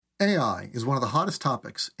AI is one of the hottest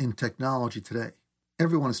topics in technology today.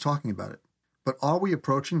 Everyone is talking about it. But are we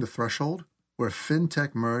approaching the threshold where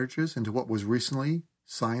fintech merges into what was recently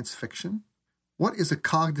science fiction? What is a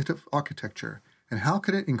cognitive architecture, and how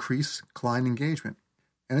can it increase client engagement?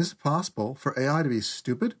 And is it possible for AI to be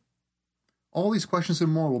stupid? All these questions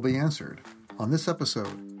and more will be answered on this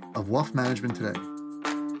episode of Wealth Management Today.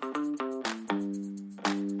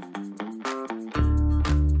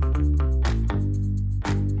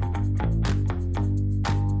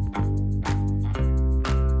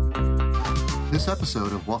 This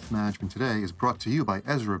episode of Wealth Management Today is brought to you by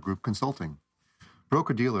Ezra Group Consulting.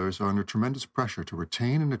 Broker-dealers are under tremendous pressure to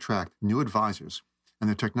retain and attract new advisors, and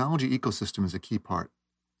the technology ecosystem is a key part.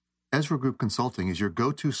 Ezra Group Consulting is your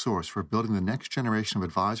go-to source for building the next generation of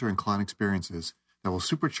advisor and client experiences that will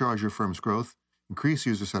supercharge your firm's growth, increase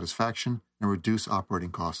user satisfaction, and reduce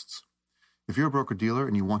operating costs. If you're a broker-dealer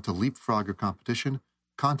and you want to leapfrog your competition,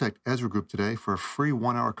 contact Ezra Group today for a free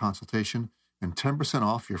 1-hour consultation and 10%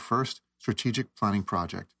 off your first strategic planning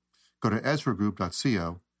project. Go to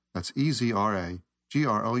ezragroup.co, that's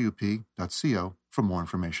EZRAGROUP.co for more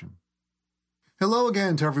information. Hello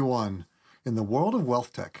again to everyone in the world of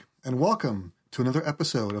wealth tech, and welcome to another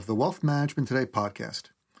episode of the Wealth Management Today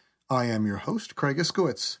podcast. I am your host, Craig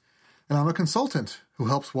Iskowitz, and I'm a consultant who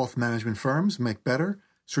helps wealth management firms make better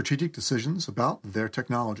strategic decisions about their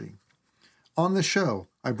technology. On this show,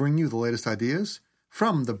 I bring you the latest ideas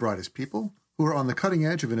from the brightest people who are on the cutting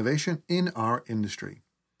edge of innovation in our industry.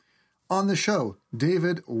 On the show,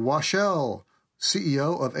 David Washel,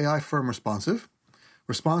 CEO of AI firm Responsive.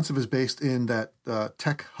 Responsive is based in that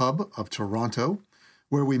tech hub of Toronto,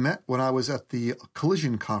 where we met when I was at the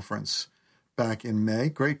Collision Conference back in May.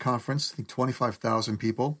 Great conference, I think 25,000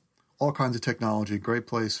 people, all kinds of technology, great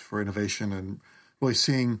place for innovation and really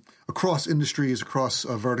seeing across industries, across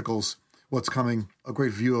verticals, what's coming, a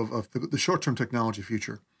great view of the short-term technology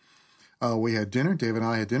future. We had dinner. Dave and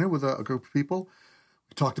I had dinner with a group of people.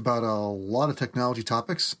 We talked about a lot of technology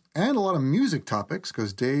topics and a lot of music topics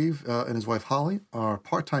because Dave and his wife Holly are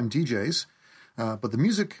part-time DJs. But the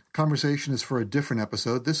music conversation is for a different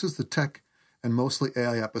episode. This is the tech and mostly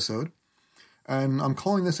AI episode. And I'm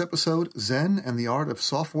calling this episode Zen and the Art of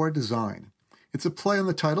Software Design. It's a play on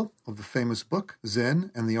the title of the famous book,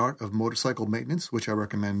 Zen and the Art of Motorcycle Maintenance, which I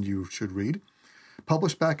recommend you should read.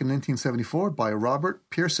 Published back in 1974 by Robert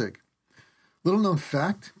Pirsig. Little known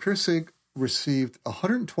fact, Pirsig received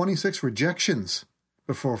 126 rejections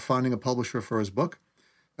before finding a publisher for his book.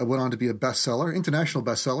 It went on to be a bestseller, international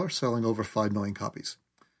bestseller, selling over 5 million copies.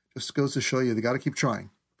 Just goes to show you, they got to keep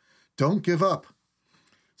trying. Don't give up.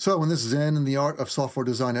 So in this Zen and the Art of Software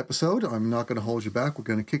Design episode, I'm not going to hold you back. We're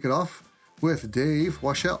going to kick it off with Dave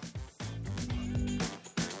Washel.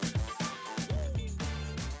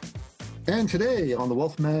 And today on the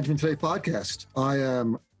Wealth Management Today podcast, I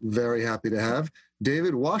am very happy to have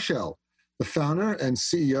David Washel, the founder and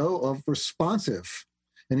CEO of Responsive.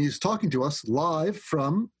 And he's talking to us live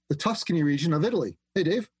from the Tuscany region of Italy. Hey,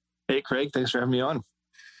 Dave. Hey, Craig. Thanks for having me on.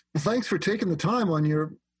 Well, thanks for taking the time on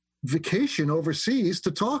your vacation overseas to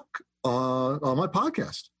talk on my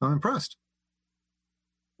podcast. I'm impressed.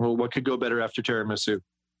 Well, what could go better after tiramisu?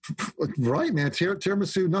 Right, man.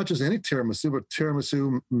 Tiramisu, not just any tiramisu, but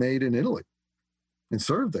tiramisu made in Italy and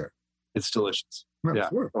served there. It's delicious. No, yeah,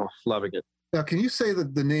 sure. Loving it. Now, can you say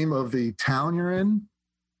the name of the town you're in?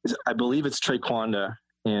 I believe it's Trequanda,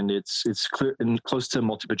 and it's clear and close to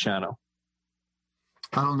Montepulciano.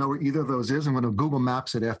 I don't know where either of those is. I'm going to Google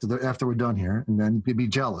Maps it after we're done here, and then be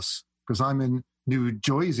jealous because I'm in New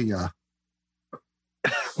Jersey.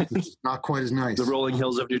 It's not quite as nice. The rolling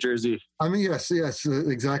hills of New Jersey. I mean, yes,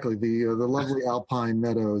 exactly. The lovely alpine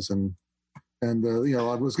meadows and I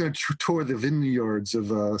was going to tour the vineyards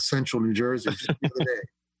of central New Jersey the other day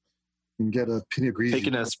and get a Pinot Grigio. Take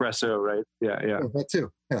an espresso, right? Yeah. Oh, that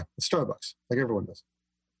too. Yeah, Starbucks, like everyone does.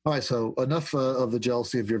 All right, so enough of the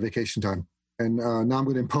jealousy of your vacation time. And now I'm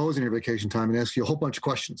going to impose on your vacation time and ask you a whole bunch of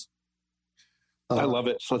questions. I love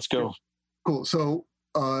it. Let's go. Cool. So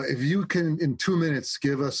if you can, in 2 minutes,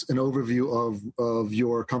 give us an overview of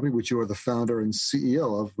your company, which you are the founder and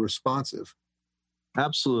CEO of Responsive.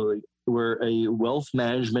 Absolutely. We're a wealth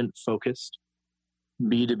management focused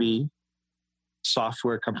B2B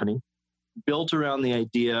software company built around the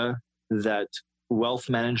idea that wealth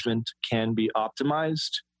management can be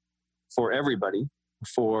optimized for everybody,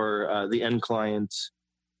 for the end client,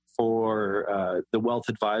 for the wealth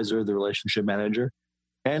advisor, the relationship manager,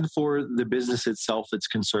 and for the business itself that's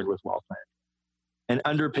concerned with wealth management. And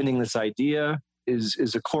underpinning this idea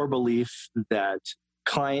is a core belief that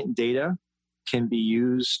client data can be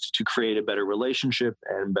used to create a better relationship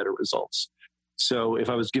and better results. So if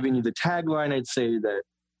I was giving you the tagline, I'd say that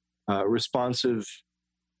responsive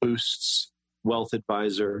boosts wealth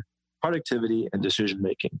advisor productivity and decision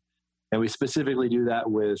making. And we specifically do that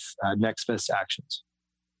with next best actions.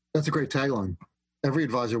 That's a great tagline. Every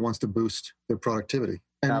advisor wants to boost their productivity.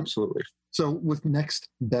 And absolutely. So with next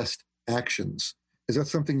best actions, is that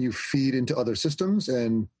something you feed into other systems?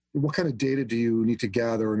 And what kind of data do you need to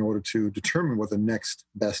gather in order to determine what the next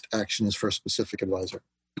best action is for a specific advisor?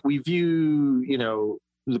 We view,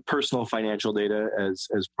 the personal financial data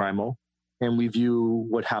as primal, and we view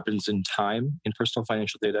what happens in time in personal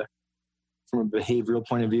financial data from a behavioral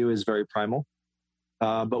point of view is very primal.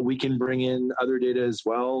 But we can bring in other data as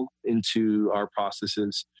well into our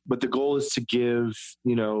processes. But the goal is to give,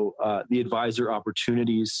 the advisor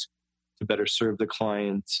opportunities to better serve the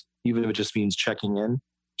client, even if it just means checking in.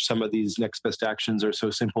 Some of these next best actions are so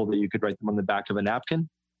simple that you could write them on the back of a napkin.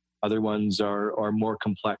 Other ones are more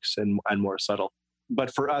complex and more subtle.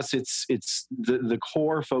 But for us, it's the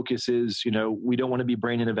core focus is, we don't want to be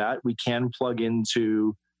brain in a vat. We can plug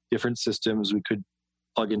into different systems. We could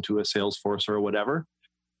plug into a Salesforce or whatever.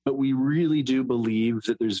 But we really do believe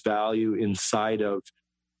that there's value inside of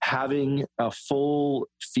having a full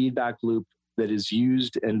feedback loop that is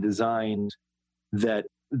used and designed that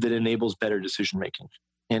enables better decision making.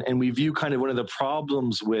 And we view kind of one of the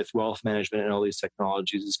problems with wealth management and all these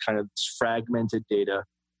technologies is kind of fragmented data,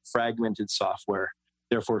 fragmented software,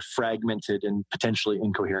 therefore fragmented and potentially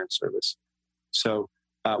incoherent service. So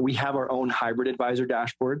we have our own hybrid advisor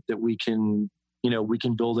dashboard that we can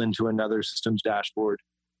build into another system's dashboard,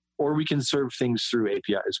 or we can serve things through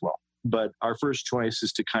API as well. But our first choice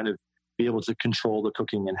is to kind of be able to control the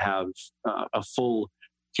cooking and have a full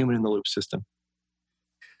human in the loop system.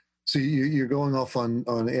 So you're going off on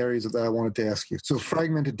areas that I wanted to ask you. So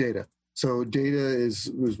fragmented data. So data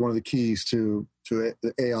is one of the keys to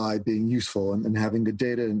the AI being useful and having good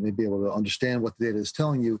data and be able to understand what the data is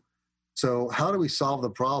telling you. So how do we solve the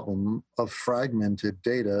problem of fragmented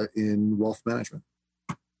data in wealth management?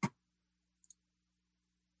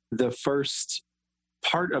 The first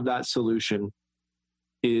part of that solution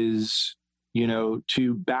is,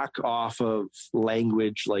 to back off of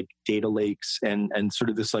language like data lakes and sort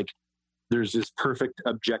of this, like, there's this perfect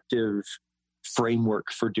objective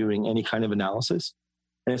framework for doing any kind of analysis.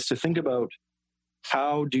 And it's to think about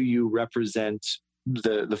how do you represent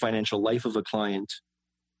the financial life of a client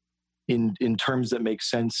in terms that make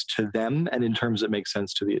sense to them and in terms that make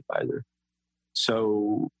sense to the advisor.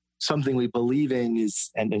 So something we believe in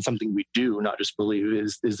is, and something we do, not just believe,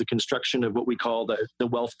 is the construction of what we call the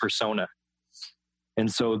wealth persona. And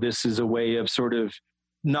so this is a way of sort of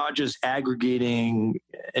not just aggregating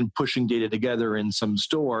and pushing data together in some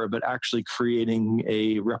store, but actually creating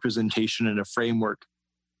a representation and a framework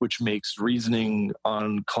which makes reasoning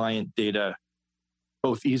on client data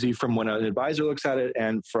both easy from when an advisor looks at it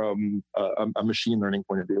and from a machine learning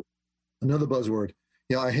point of view. Another buzzword.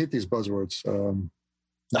 Yeah, I hate these buzzwords.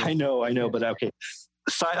 I know, but okay.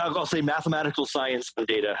 I'll say mathematical science and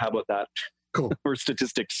data. How about that? Cool. Or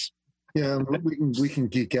statistics. Yeah, we can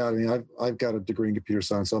geek out. I mean, I've got a degree in computer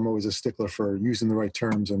science, so I'm always a stickler for using the right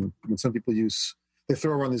terms. And when some people they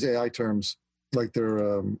throw around these AI terms like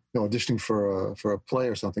they're auditioning for a play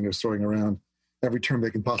or something. They're throwing around every term they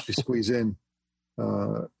can possibly squeeze in.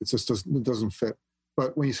 It just doesn't fit.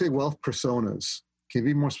 But when you say wealth personas, can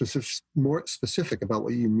you be more specific about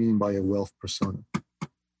what you mean by a wealth persona?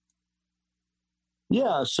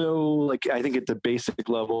 Yeah, so I think at the basic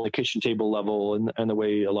level, the kitchen table level, and the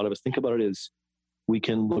way a lot of us think about it is we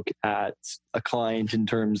can look at a client in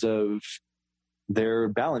terms of their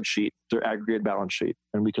balance sheet, their aggregate balance sheet,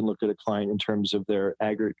 and we can look at a client in terms of their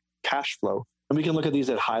aggregate cash flow. And we can look at these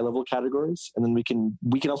at high level categories, and then we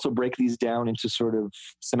can also break these down into sort of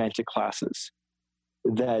semantic classes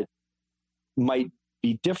that might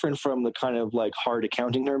be different from the kind of hard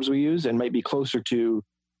accounting terms we use and might be closer to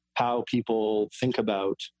how people think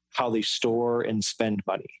about how they store and spend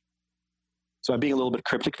money. So I'm being a little bit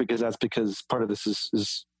cryptic because part of this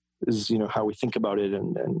is how we think about it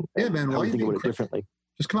and yeah, man, how we think about it differently.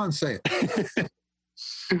 Just come on and say it.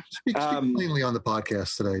 Speak plainly on the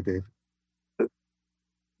podcast today, Dave.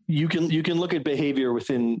 You can look at behavior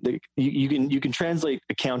within you can translate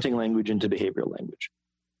accounting language into behavioral language,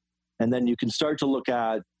 and then you can start to look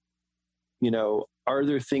at are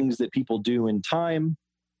there things that people do in time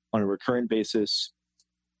on a recurrent basis?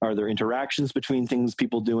 Are there interactions between things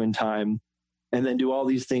people do in time? And then do all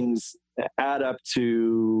these things add up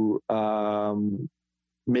to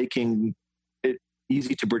making it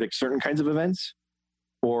easy to predict certain kinds of events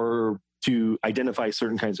or to identify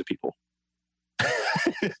certain kinds of people?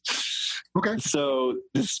 Okay. So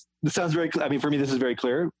this this sounds very clear. I mean, for me, this is very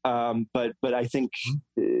clear. But I think,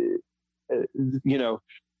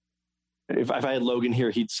 if I had Logan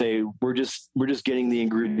here, he'd say we're just getting the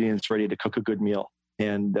ingredients ready to cook a good meal,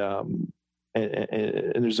 and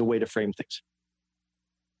there's a way to frame things.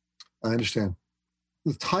 I understand.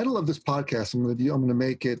 The title of this podcast, I'm going to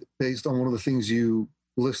make it based on one of the things you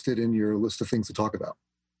listed in your list of things to talk about.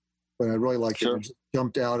 But I really liked it. It just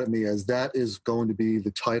jumped out at me as that is going to be the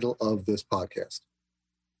title of this podcast.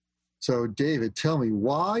 So, David, tell me,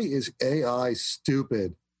 why is AI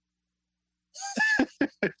stupid?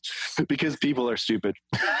 Because people are stupid.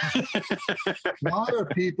 Why are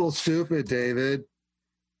people stupid, David?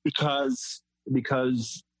 Because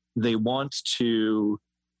they want to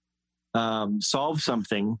solve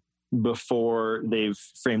something before they've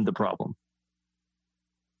framed the problem.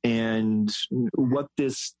 And what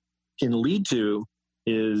this can lead to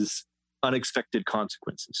is unexpected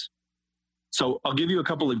consequences. So I'll give you a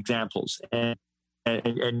couple examples. And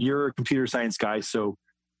you're a computer science guy, so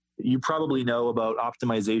you probably know about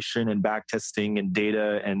optimization and backtesting and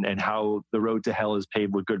data and how the road to hell is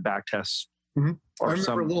paved with good backtests. Mm-hmm. Or I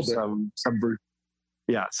remember a little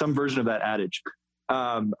bit. Some version of that adage.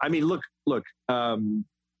 I mean, look.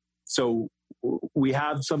 So we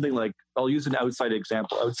have something like, I'll use an outside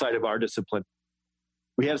example, outside of our discipline.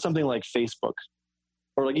 We have something like Facebook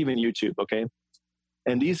or like even YouTube, okay?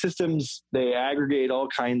 And these systems, they aggregate all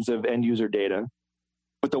kinds of end user data.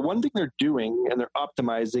 But the one thing they're doing, and they're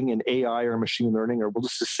optimizing in AI or machine learning, or we'll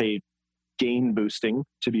just say gain boosting,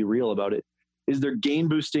 to be real about it, is they're gain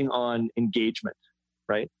boosting on engagement,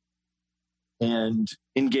 right? And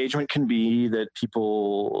engagement can be that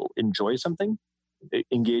people enjoy something.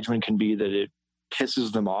 Engagement can be that it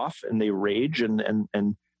pisses them off and they rage and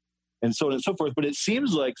so on and so forth. But it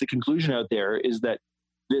seems like the conclusion out there is that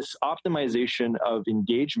this optimization of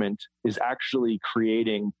engagement is actually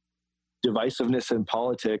creating divisiveness in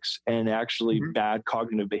politics and actually bad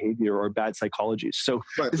cognitive behavior or bad psychology. So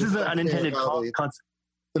this is an unintended consequence.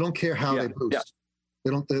 They don't care how they boost. Yeah.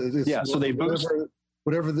 They don't. So they boost.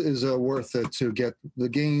 Whatever is worth it to get the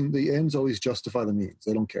gain. The ends always justify the means.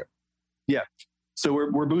 They don't care. Yeah. So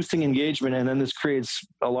we're boosting engagement, and then this creates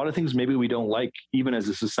a lot of things maybe we don't like, even as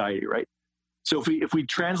a society, right? So if we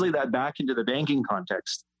translate that back into the banking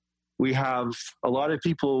context, we have a lot of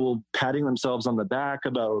people patting themselves on the back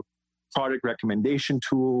about product recommendation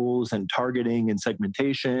tools and targeting and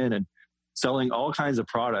segmentation and selling all kinds of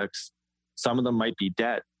products. Some of them might be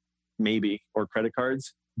debt, maybe, or credit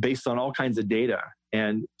cards based on all kinds of data.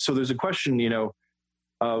 And so there's a question,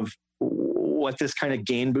 of what this kind of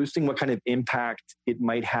gain boosting, what kind of impact it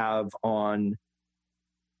might have on,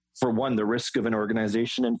 for one, the risk of an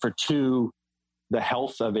organization, and for two, the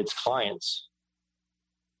health of its clients.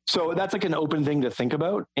 So that's like an open thing to think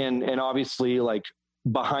about. And obviously, like,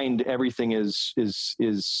 behind everything is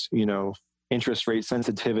interest rate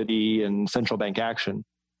sensitivity and central bank action.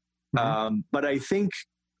 But I think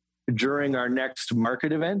during our next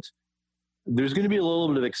market event, there's going to be a little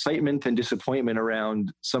bit of excitement and disappointment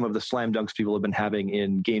around some of the slam dunks people have been having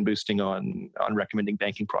in gain boosting on recommending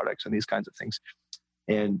banking products and these kinds of things.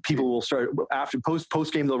 And people will start, after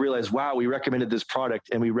post game, they'll realize, wow, we recommended this product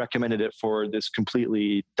and we recommended it for this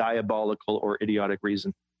completely diabolical or idiotic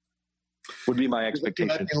reason. Would be my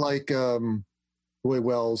expectation. Like the way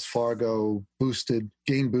Wells Fargo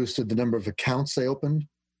gain boosted the number of accounts they opened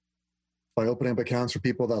by opening up accounts for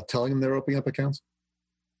people without telling them they're opening up accounts.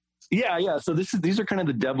 Yeah. So these are kind of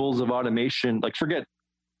the devils of automation. Like, forget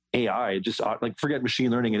AI, just like forget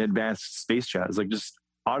machine learning and advanced space chat. It's like just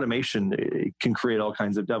automation can create all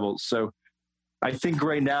kinds of devils. So I think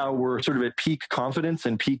right now we're sort of at peak confidence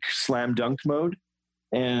and peak slam dunk mode.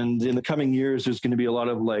 And in the coming years, there's going to be a lot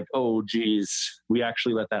of like, oh, geez, we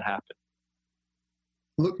actually let that happen.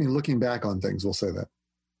 Looking back on things, we'll say that.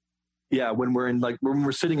 Yeah, when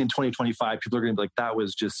we're sitting in 2025, people are going to be like, that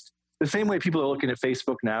was just the same way people are looking at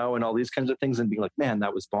Facebook now and all these kinds of things and being like, man,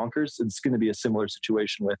 that was bonkers. It's going to be a similar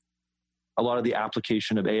situation with a lot of the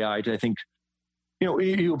application of AI. I think,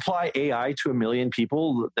 you apply AI to 1 million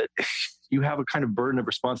people, that you have a kind of burden of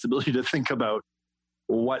responsibility to think about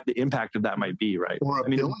what the impact of that might be, right? I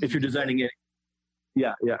mean, if you're designing it.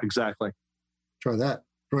 Yeah, exactly. Try that.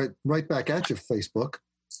 Right back at you, Facebook.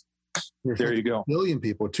 There you go. 1 billion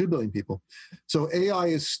people, 2 billion people. So AI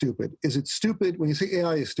is stupid. Is it stupid? When you say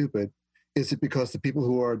AI is stupid, is it because the people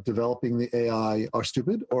who are developing the AI are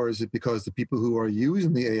stupid? Or is it because the people who are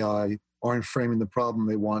using the AI aren't framing the problem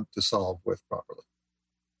they want to solve for properly?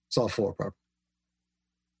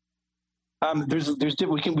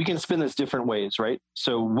 We can spin this different ways, right?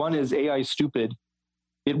 So one is AI is stupid.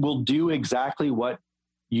 It will do exactly what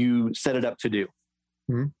you set it up to do.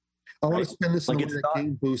 Mm-hmm. I want to spend this in Like a way it's that not,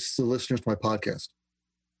 game boosts the listeners to my podcast.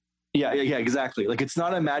 yeah, exactly. Like it's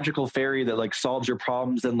not a magical fairy that like solves your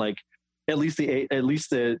problems. And like at least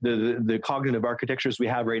the cognitive architectures we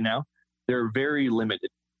have right now, they're very limited,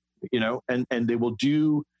 and they will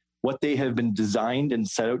do what they have been designed and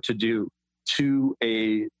set out to do to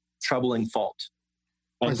a troubling fault.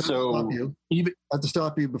 And so I have to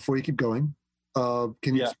stop you before you keep going.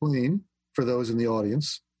 Can you explain for those in the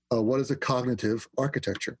audience, what is a cognitive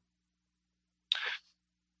architecture?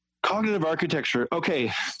 Cognitive architecture.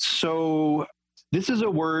 Okay, so this is a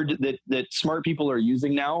word that smart people are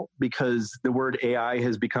using now because the word AI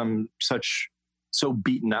has become so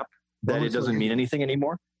beaten up that it doesn't mean anything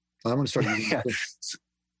anymore. I'm going to start using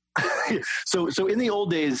it. So in the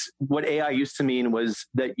old days, what AI used to mean was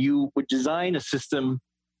that you would design a system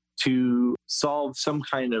to solve some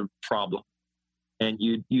kind of problem. And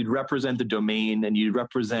you'd represent the domain, and you'd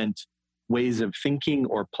represent ways of thinking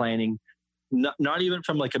or planning, not even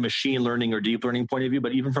from like a machine learning or deep learning point of view,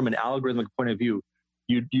 but even from an algorithmic point of view.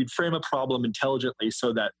 You'd frame a problem intelligently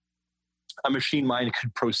so that a machine mind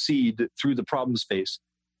could proceed through the problem space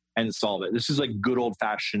and solve it. This is like good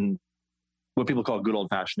old-fashioned, what people call good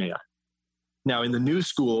old-fashioned AI. Now, in the new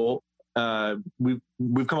school,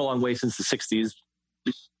 we've come a long way since the 60s.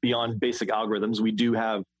 Beyond basic algorithms, we do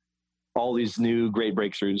have all these new great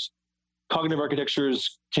breakthroughs. Cognitive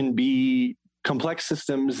architectures can be complex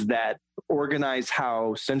systems that organize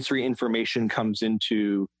how sensory information comes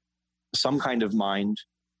into some kind of mind,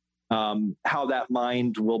 how that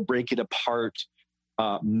mind will break it apart,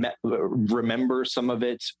 remember some of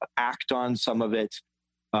it, act on some of it,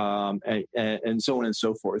 and so on and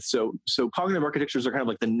so forth. So cognitive architectures are kind of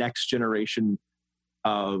like the next generation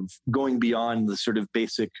of going beyond the sort of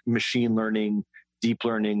basic machine learning, deep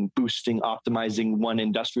learning, boosting, optimizing one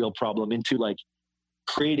industrial problem into like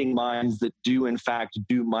creating minds that do in fact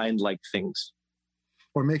do mind-like things.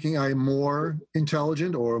 Or making AI more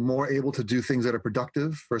intelligent or more able to do things that are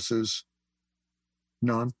productive versus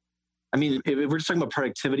none. I mean, if we're just talking about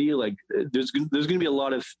productivity, like there's going to be a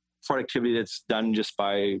lot of productivity that's done just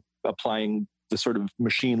by applying the sort of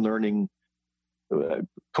machine learning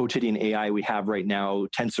quotidian AI we have right now,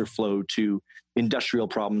 TensorFlow, to industrial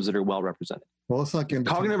problems that are well represented. Well, let's not get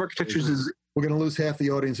into cognitive architectures. We're going to lose half the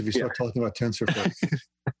audience if you start talking about TensorFlow.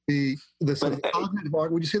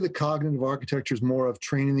 Would you say the cognitive architecture is more of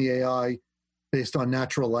training the AI based on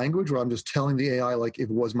natural language, or I'm just telling the AI, like if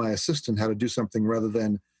it was my assistant, how to do something rather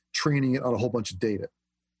than training it on a whole bunch of data?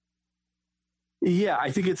 Yeah,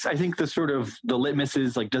 I think the sort of the litmus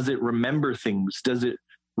is like, does it remember things? Does it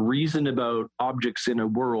reason about objects in a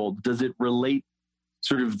world? Does it relate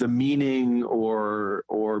sort of the meaning or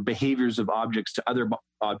behaviors of objects to other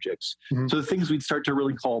objects? Mm-hmm. So the things we'd start to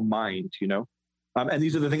really call mind, and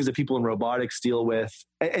these are the things that people in robotics deal with.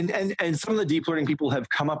 And some of the deep learning people have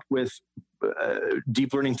come up with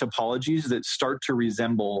deep learning topologies that start to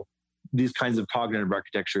resemble these kinds of cognitive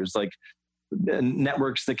architectures, like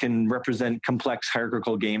networks that can represent complex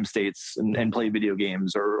hierarchical game states and play video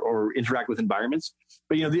games or interact with environments.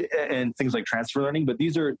 But, and things like transfer learning. But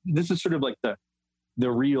this is sort of like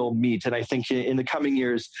the real meat. And I think in the coming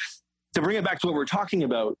years, to bring it back to what we're talking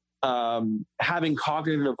about, having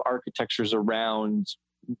cognitive architectures around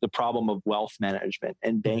the problem of wealth management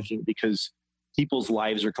and banking, because people's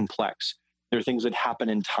lives are complex. There are things that happen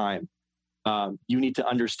in time. You need to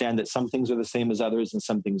understand that some things are the same as others and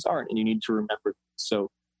some things aren't, and you need to remember. So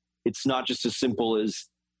it's not just as simple as,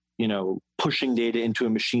 pushing data into a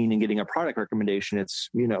machine and getting a product recommendation. It's,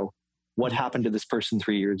 what happened to this person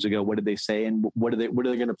 3 years ago? What did they say? And what are they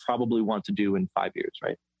going to probably want to do in 5 years,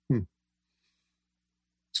 right?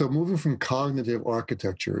 So moving from cognitive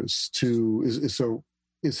architectures to,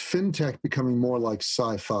 is fintech becoming more like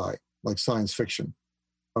sci-fi, like science fiction?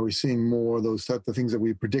 Are we seeing more of those types of things that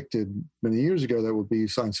we predicted many years ago that would be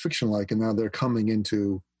science fiction-like, and now they're coming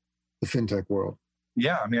into the fintech world?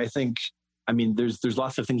 Yeah, I mean, there's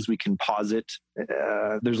lots of things we can posit.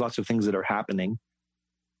 There's lots of things that are happening.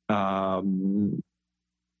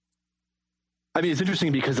 It's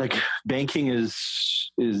interesting because like banking is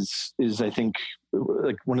I think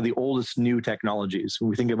like one of the oldest new technologies. When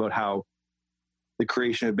we think about how the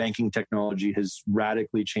creation of banking technology has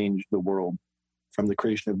radically changed the world, from the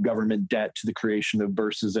creation of government debt to the creation of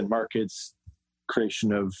bourses and markets,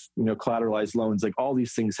 creation of collateralized loans, like all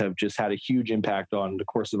these things have just had a huge impact on the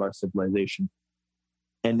course of our civilization.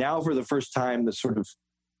 And now for the first time,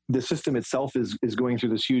 the system itself is going through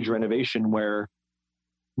this huge renovation where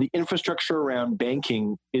the infrastructure around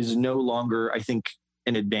banking is no longer, I think,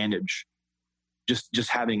 an advantage. Just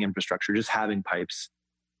having infrastructure, just having pipes.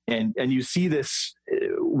 And you see this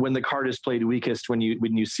when the card is played weakest, when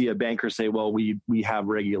you see a banker say, well, we have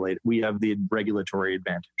the regulatory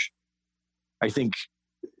advantage. I think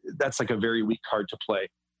that's like a very weak card to play.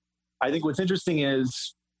 I think what's interesting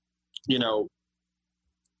is,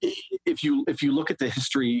 if you look at the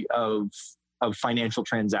history of financial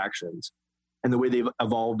transactions and the way they've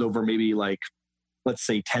evolved over maybe like, let's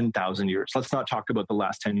say 10,000 years. Let's not talk about the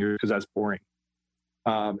last 10 years because that's boring.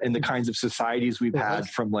 And the kinds of societies we've had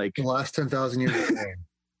from like the last 10,000 years.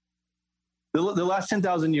 The last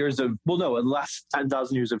 10,000 years the last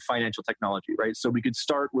 10,000 years of financial technology, right? So we could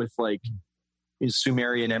start with like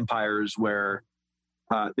Sumerian empires where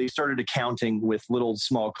they started accounting with little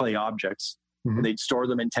small clay objects. Mm-hmm. And they'd store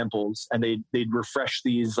them in temples, and they'd refresh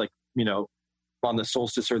these like, on the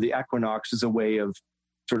solstice or the equinox as a way of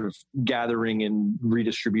sort of gathering and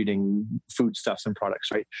redistributing foodstuffs and products,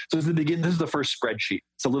 right? So this is the first spreadsheet.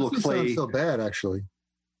 It's a little clay. It's not so bad, actually.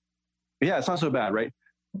 Yeah, it's not so bad, right?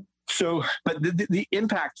 So, but the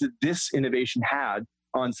impact that this innovation had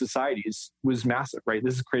on societies was massive, right?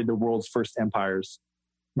 This has created the world's first empires,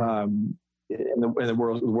 and the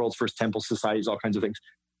world's first temple societies, all kinds of things.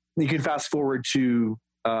 You can fast forward to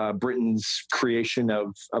Britain's creation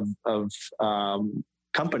of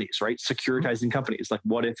companies, right? Securitizing companies. Like,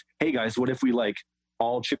 what if we like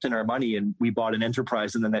all chipped in our money and we bought an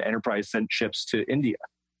enterprise, and then that enterprise sent chips to India,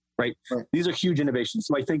 right? These are huge innovations.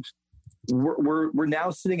 So I think we're now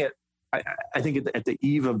sitting at, I think at the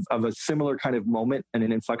eve of a similar kind of moment and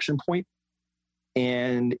an inflection point.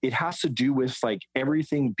 And it has to do with like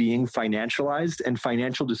everything being financialized and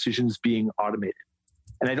financial decisions being automated.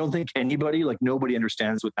 And I don't think nobody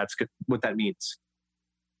understands what that means.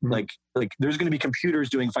 Mm-hmm. Like there's going to be computers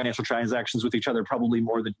doing financial transactions with each other, probably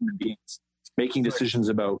more than human beings, making decisions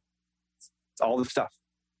about all this stuff.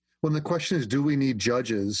 Well, the question is, do we need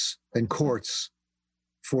judges and courts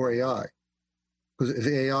for AI? Because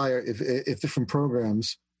if different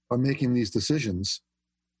programs are making these decisions,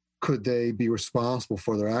 could they be responsible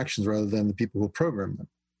for their actions rather than the people who program them?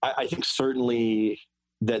 I think certainly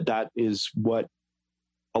that is what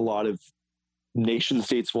a lot of nation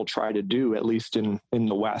states will try to do, at least in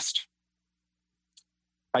the West.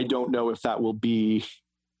 I don't know if that will be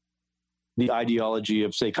the ideology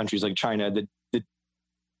of, say, countries like China that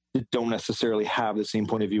don't necessarily have the same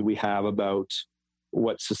point of view we have about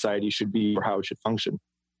what society should be or how it should function.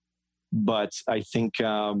 But I think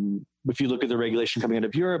if you look at the regulation coming out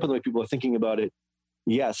of Europe and the way people are thinking about it,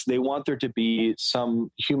 yes, they want there to be some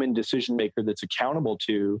human decision maker that's accountable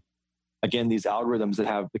to, again, these algorithms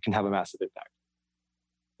that can have a massive impact.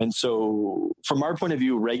 And so from our point of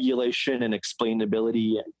view, regulation and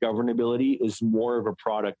explainability and governability is more of a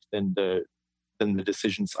product than the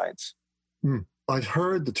decision science. I've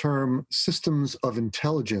heard the term systems of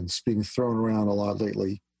intelligence being thrown around a lot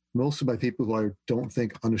lately, mostly by people who I don't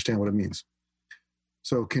think understand what it means.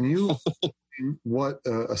 So can you what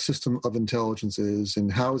a system of intelligence is,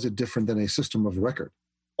 and how is it different than a system of record?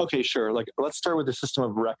 Okay, sure. Like, let's start with the system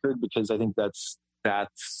of record, because I think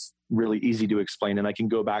that's really easy to explain. And I can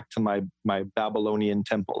go back to my Babylonian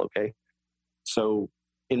temple, okay? So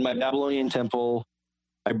in my Babylonian temple,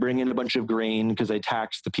 I bring in a bunch of grain because I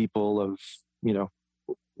tax the people of,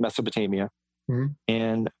 Mesopotamia. Mm-hmm.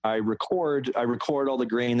 And I record all the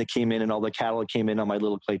grain that came in and all the cattle that came in on my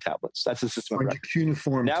little clay tablets. That's the system of record.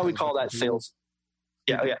 Cuneiform. Now we call that sales.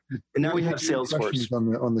 Yeah. And now we have Salesforce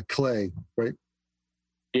on the clay, right?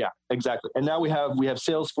 Yeah, exactly. And now we have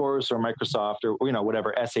Salesforce or Microsoft or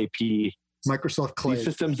whatever, SAP, Microsoft Clay. These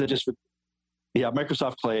systems that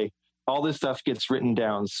Microsoft Clay. All this stuff gets written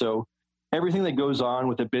down. So everything that goes on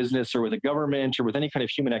with a business or with a government or with any kind of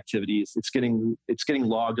human activities, it's getting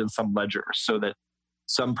logged in some ledger, so that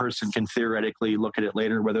some person can theoretically look at it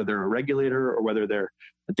later, whether they're a regulator or whether they're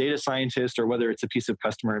a data scientist or whether it's a piece of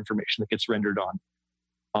customer information that gets rendered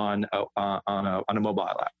on a mobile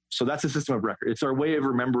app. So that's a system of record. It's our way of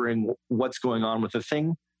remembering what's going on with a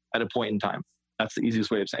thing at a point in time. That's the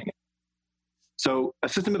easiest way of saying it. So a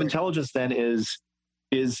system of intelligence then is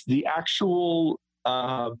the actual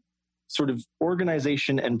sort of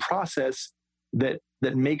organization and process that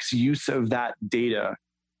makes use of that data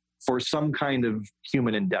for some kind of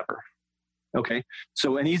human endeavor. Okay.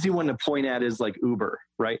 So an easy one to point at is like Uber,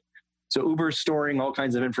 right? So Uber is storing all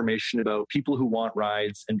kinds of information about people who want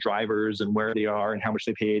rides and drivers and where they are and how much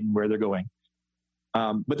they paid and where they're going.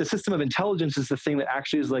 But the system of intelligence is the thing that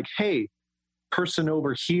actually is like, hey, person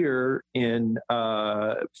over here in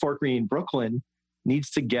Fort Greene, Brooklyn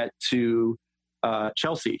needs to get to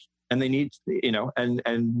Chelsea, and they need,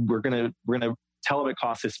 and we're gonna tell them it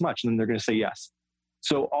costs this much, and then they're gonna say yes.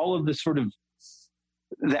 So all of this sort of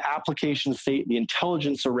the application state, the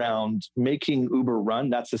intelligence around making Uber run,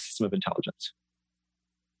 that's a system of intelligence.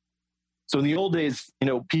 So in the old days,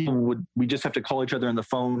 we just have to call each other on the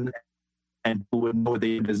phone and people would know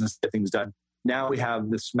the business, get things done. Now we have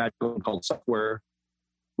this magical thing called software,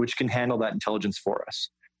 which can handle that intelligence for us.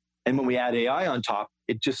 And when we add AI on top,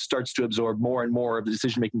 it just starts to absorb more and more of the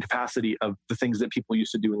decision-making capacity of the things that people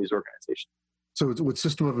used to do in these organizations. So would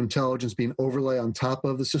system of intelligence be an overlay on top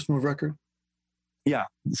of the system of record? Yeah.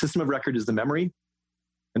 The system of record is the memory,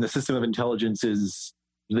 and the system of intelligence is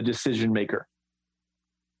the decision maker.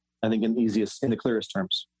 I think in the clearest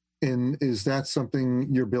terms. And is that something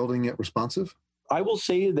you're building at Responsive? I will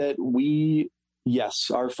say that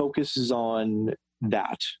our focus is on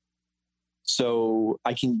that. So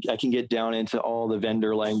I can get down into all the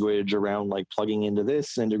vendor language around like plugging into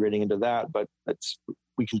this, integrating into that, but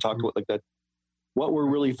we can talk about like that. What we're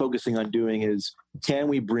really focusing on doing is, can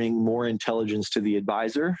we bring more intelligence to the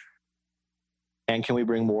advisor, and can we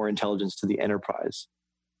bring more intelligence to the enterprise?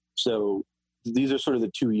 So these are sort of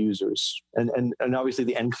the two users, and obviously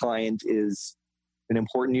the end client is an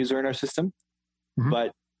important user in our system,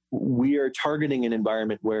 but we are targeting an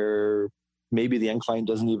environment where maybe the end client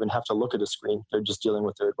doesn't even have to look at a screen. They're just dealing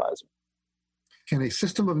with their advisor. Can a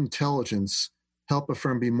system of intelligence help a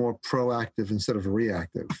firm be more proactive instead of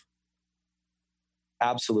reactive?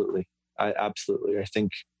 Absolutely. Absolutely. I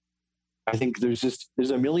think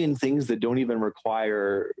there's a million things that don't even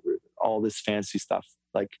require all this fancy stuff.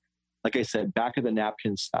 Like I said, back of the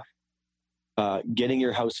napkin stuff, getting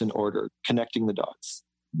your house in order, connecting the dots,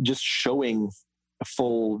 just showing a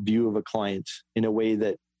full view of a client in a way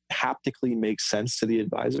that haptically makes sense to the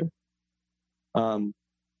advisor.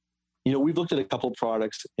 We've looked at a couple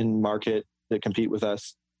products in market that compete with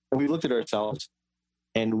us, and we've looked at ourselves,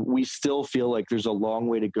 and we still feel like there's a long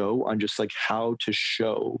way to go on just like how to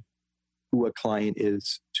show who a client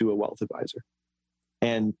is to a wealth advisor.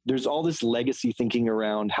 And there's all this legacy thinking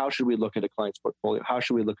around how should we look at a client's portfolio? How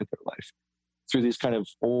should we look at their life? Through these kind of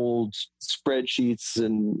old spreadsheets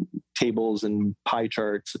and tables and pie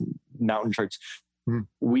charts and mountain charts.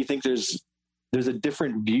 We think there's a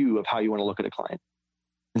different view of how you want to look at a client.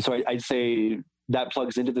 And so I'd say that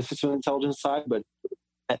plugs into the system intelligence side, but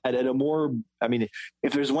at a more,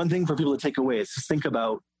 if there's one thing for people to take away, it's just think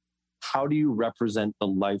about how do you represent the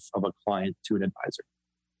life of a client to an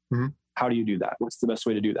advisor? How do you do that? What's the best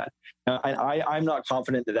way to do that? Now, I'm not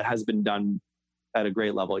confident that has been done at a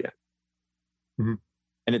great level yet. And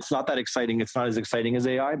it's not that exciting. It's not as exciting as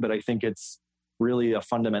AI, but I think it's really a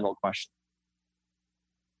fundamental question.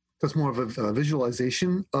 That's more of a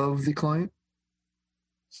visualization of the client?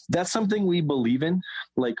 That's something we believe in.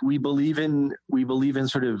 Like we believe in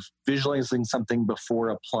sort of visualizing something before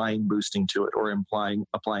applying boosting to it or applying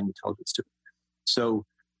intelligence to it. So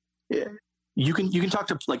you can talk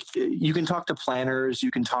to planners,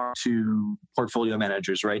 you can talk to portfolio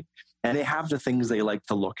managers, right? And they have the things they like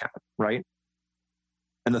to look at, right?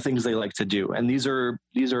 And the things they like to do. And these are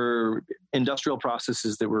industrial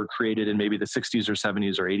processes that were created in maybe the 60s or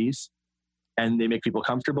 70s or 80s. And they make people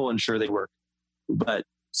comfortable and sure they work. But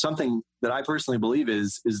something that I personally believe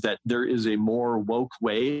is that there is a more woke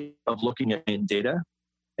way of looking at data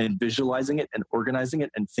and visualizing it and organizing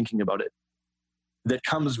it and thinking about it that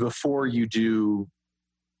comes before you do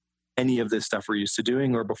any of this stuff we're used to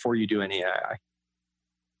doing or before you do any AI.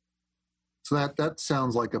 So that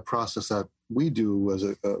sounds like a process that we do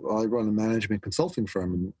I run a management consulting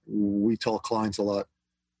firm, and we tell clients a lot,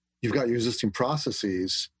 you've got your existing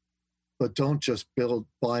processes, but don't just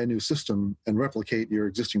buy a new system and replicate your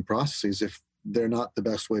existing processes if they're not the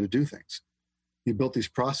best way to do things. You built these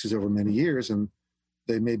processes over many years, and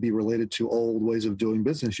they may be related to old ways of doing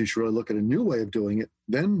business. You should really look at a new way of doing it,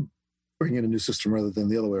 then bring in a new system rather than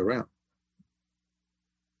the other way around.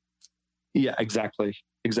 Yeah, exactly.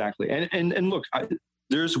 And look,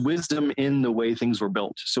 there's wisdom in the way things were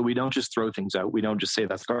built. So we don't just throw things out. We don't just say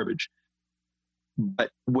that's garbage. But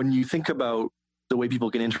when you think about the way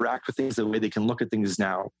people can interact with things, the way they can look at things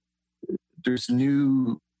now, there's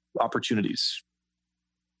new opportunities.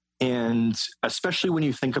 And especially when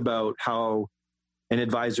you think about how an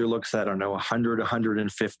advisor looks at, 100,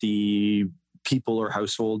 150 people or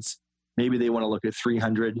households, maybe they want to look at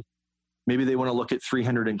 300. Maybe they want to look at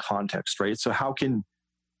 300 in context, right? So how can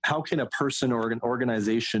a person or an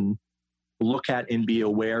organization look at and be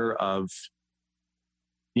aware of,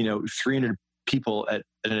 300 people at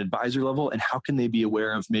an advisor level, and how can they be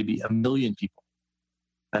aware of maybe 1 million people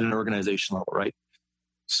at an organization level, right?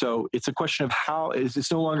 So it's a question of how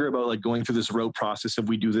it's no longer about like going through this rote process of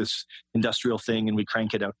we do this industrial thing and we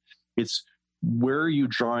crank it out. It's where are you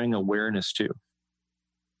drawing awareness to?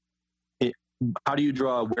 how do you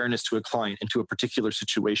draw awareness to a client into a particular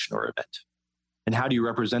situation or event? And how do you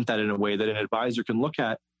represent that in a way that an advisor can look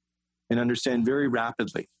at and understand very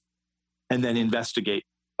rapidly and then investigate?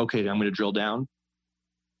 Okay, I'm going to drill down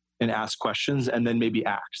and ask questions and then maybe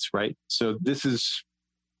act, right? So this is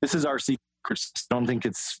our secret. I don't think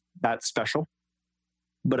it's that special,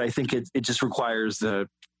 but I think it just requires the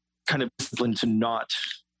kind of discipline to not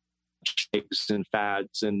shakes and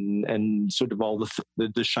fads and sort of all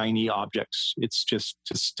the shiny objects. It's just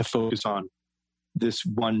to focus on this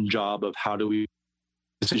one job of how do we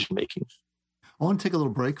decision making. I want to take a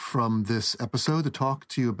little break from this episode to talk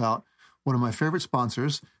to you about one of my favorite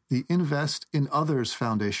sponsors, the Invest in Others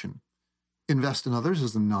Foundation. Invest in Others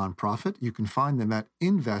is a nonprofit. You can find them at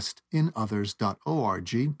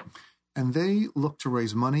investinothers.org, and they look to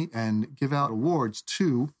raise money and give out awards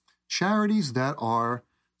to charities that are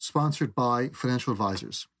sponsored by financial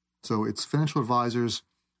advisors. So it's financial advisors'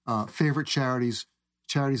 favorite charities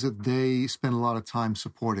that they spend a lot of time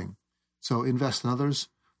supporting. So Invest in Others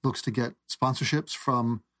looks to get sponsorships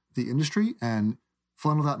from the industry and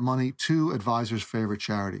funnel that money to advisors' favorite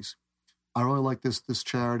charities. I really like this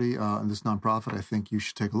charity and this nonprofit. I think you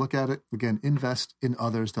should take a look at it. Again,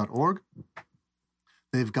 investinothers.org.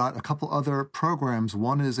 They've got a couple other programs.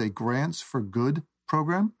 One is a Grants for Good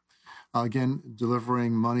program. Again,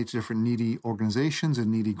 delivering money to different needy organizations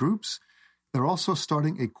and needy groups. They're also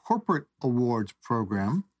starting a corporate awards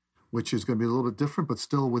program, which is going to be a little bit different, but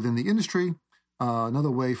still within the industry. Another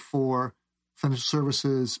way for financial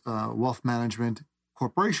services, wealth management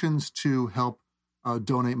corporations to help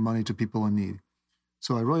donate money to people in need.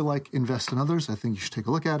 So I really like Invest in Others. I think you should take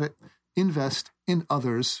a look at it. Invest in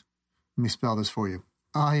Others. Let me spell this for you.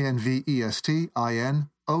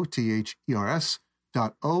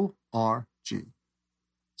 INVESTINOTHERS.org.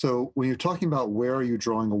 So when you're talking about where are you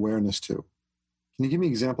drawing awareness to, can you give me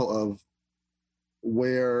an example of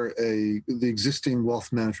where the existing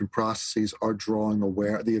wealth management processes are drawing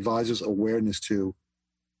the advisor's awareness to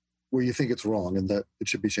where you think it's wrong and that it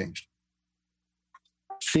should be changed?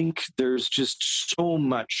 I think there's just so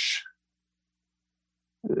much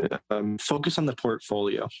focus on the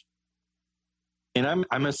portfolio. And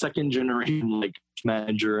I'm a second generation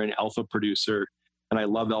manager and alpha producer, and I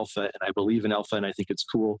love alpha and I believe in alpha and I think it's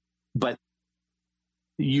cool. But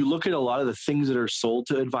you look at a lot of the things that are sold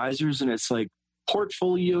to advisors and it's like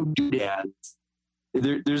portfolio doodads.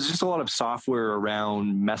 There's just a lot of software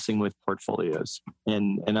around messing with portfolios.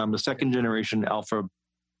 And I'm a second generation alpha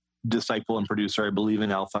disciple and producer. I believe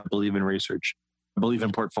in alpha. I believe in research. I believe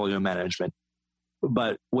in portfolio management.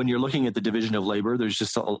 But when you're looking at the division of labor, there's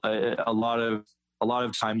just a lot of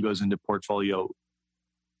time goes into portfolio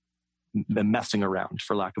messing around,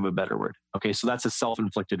 for lack of a better word. Okay, so that's a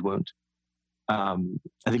self-inflicted wound. I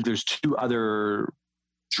think there's two other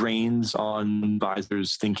drains on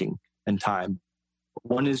advisors' thinking and time.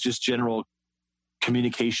 One is just general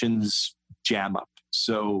communications jam up.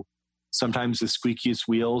 So sometimes the squeakiest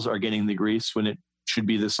wheels are getting the grease when it should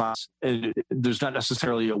be the sauce. There's not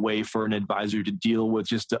necessarily a way for an advisor to deal with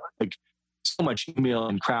just so much email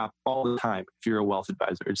and crap all the time. If you're a wealth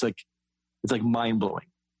advisor, it's like mind blowing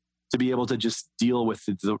to be able to just deal with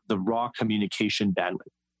the raw communication bandwidth.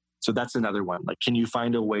 So that's another one. Can you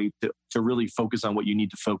find a way to really focus on what you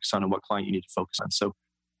need to focus on and what client you need to focus on? So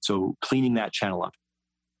cleaning that channel up.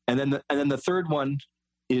 And then the third one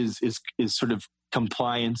is sort of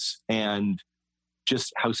compliance and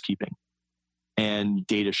just housekeeping and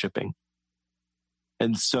data shipping.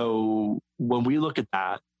 And so when we look at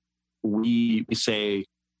that, we say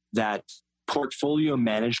that portfolio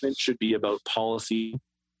management should be about policy,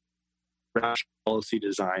 rational policy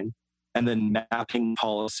design, and then mapping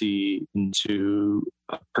policy into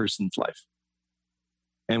a person's life.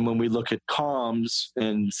 And when we look at comms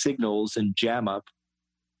and signals and jam up,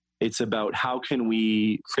 it's about how can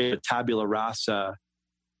we create a tabula rasa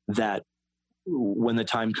that when the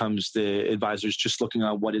time comes, the advisor's just looking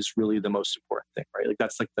on what is really the most important thing, right?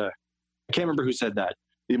 That's I can't remember who said that.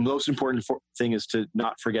 The most important thing is to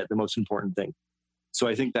not forget the most important thing. So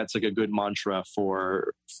I think that's a good mantra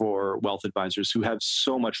for wealth advisors who have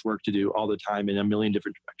so much work to do all the time in a million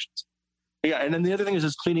different directions. Yeah, and then the other thing is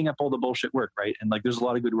just cleaning up all the bullshit work, right? And there's a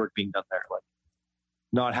lot of good work being done there,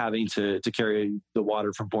 not having to carry the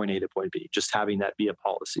water from point A to point B, just having that be a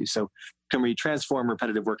policy. So can we transform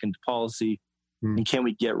repetitive work into policy, and can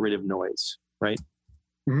we get rid of noise, right?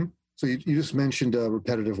 Mm-hmm. So you just mentioned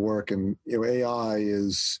repetitive work, and AI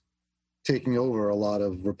is taking over a lot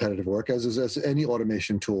of repetitive work, as any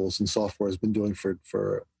automation tools and software has been doing for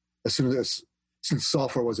since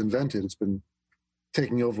software was invented. It's been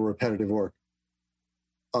taking over repetitive work.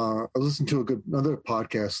 I listened to another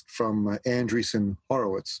podcast from Andreessen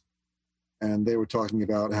Horowitz, and they were talking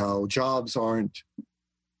about how jobs aren't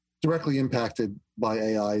directly impacted by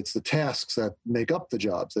AI. It's the tasks that make up the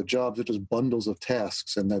jobs. That jobs are just bundles of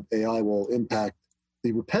tasks, and that AI will impact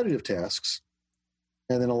the repetitive tasks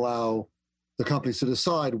and then allow the companies to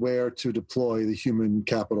decide where to deploy the human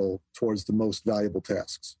capital towards the most valuable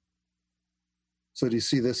tasks. So do you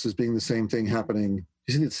see this as being the same thing happening?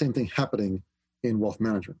 Do you see the same thing happening in wealth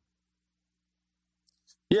management?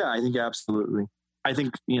 Yeah, I think absolutely. I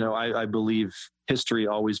think, I believe history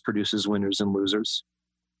always produces winners and losers.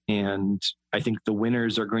 And I think the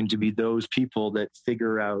winners are going to be those people that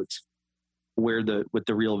figure out what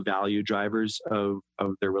the real value drivers of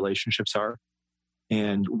their relationships are,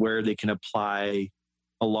 and where they can apply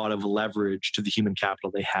a lot of leverage to the human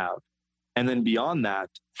capital they have. And then beyond that,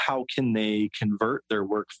 how can they convert their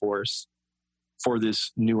workforce for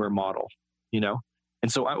this newer model,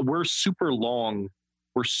 And so we're super long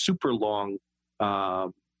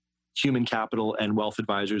human capital and wealth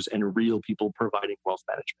advisors and real people providing wealth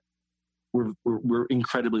management. We're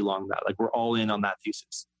incredibly long that. Like, we're all in on that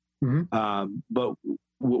thesis. Mm-hmm. But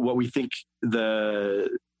what we think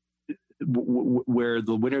where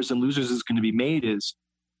the winners and losers is going to be made is,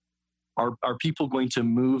 are people going to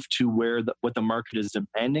move to what the market is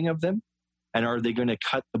demanding of them? And are they going to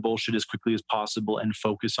cut the bullshit as quickly as possible and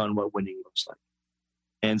focus on what winning looks like?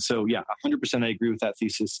 And so, yeah, 100% I agree with that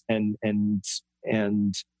thesis. And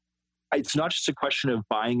it's not just a question of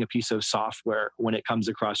buying a piece of software when it comes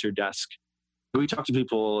across your desk. We talk to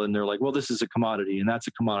people and they're like, well, this is a commodity and that's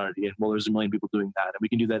a commodity. And well, there's a million people doing that and we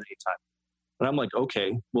can do that anytime. And I'm like,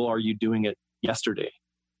 okay, well, are you doing it yesterday?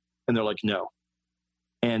 And they're like, no.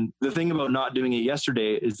 And the thing about not doing it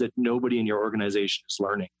yesterday is that nobody in your organization is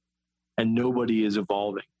learning and nobody is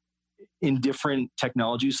evolving. In different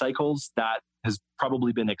technology cycles, that has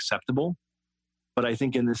probably been acceptable. But I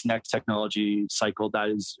think in this next technology cycle, that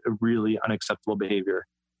is a really unacceptable behavior.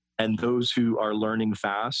 And those who are learning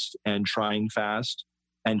fast and trying fast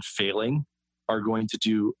and failing are going to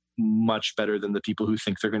do much better than the people who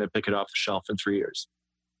think they're going to pick it off the shelf in 3 years.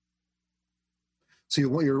 So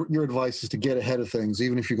your advice is to get ahead of things,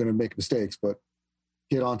 even if you're going to make mistakes, but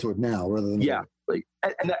get onto it now rather than later.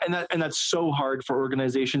 And that's so hard for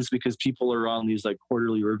organizations because people are on these like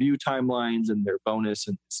quarterly review timelines and their bonus,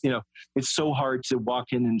 and it's so hard to walk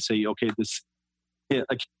in and say, okay,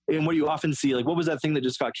 and what you often see, like, what was that thing that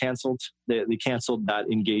just got canceled? They canceled that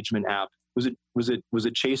engagement app. Was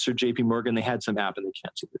it Chase or JP Morgan? They had some app and they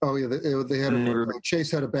canceled it. Oh yeah, they had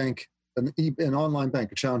Chase had a bank, an online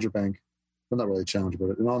bank, a challenger bank. Well, not really a challenger,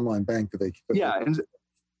 but an online bank that they.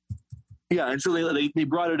 And so they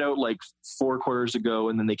brought it out like 4 quarters ago,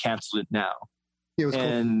 and then they canceled it now. Yeah, it was called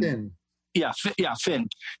Fin. Yeah, Fin.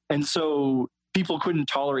 And so people couldn't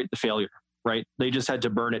tolerate the failure, right? They just had to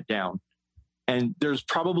burn it down. And there's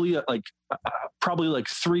probably like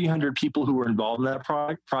 300 people who were involved in that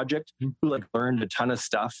project who like learned a ton of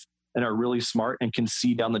stuff and are really smart and can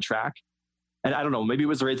see down the track. And I don't know, maybe it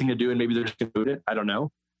was the right thing to do, and maybe they're just going to do it. I don't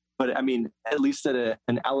know. But I mean, at least at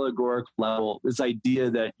an allegorical level, this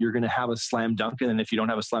idea that you're going to have a slam dunk, and then if you don't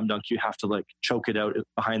have a slam dunk, you have to like choke it out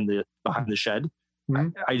behind the shed. Mm-hmm.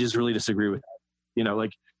 I just really disagree with that.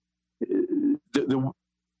 Like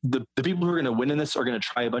the people who are going to win in this are going to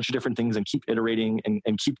try a bunch of different things and keep iterating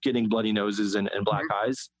and keep getting bloody noses and black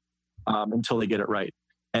eyes until they get it right.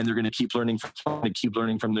 And they're going to keep learning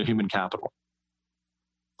from the human capital.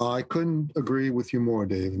 I couldn't agree with you more,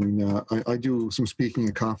 Dave. I mean, I do some speaking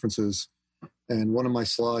at conferences, and one of my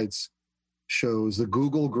slides shows the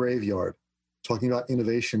Google graveyard, talking about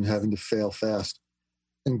innovation having to fail fast.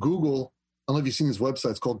 And Google, I don't know if you've seen this website,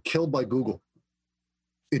 it's called Killed by Google.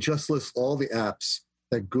 It just lists all the apps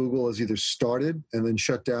that Google has either started and then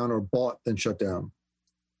shut down or bought then shut down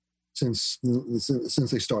since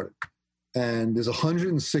they started. And there's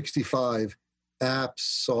 165 apps,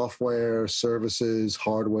 software, services,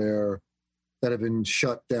 hardware that have been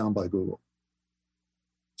shut down by Google.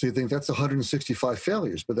 So you think that's 165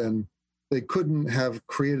 failures, but then they couldn't have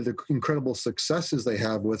created the incredible successes they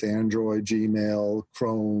have with Android, Gmail,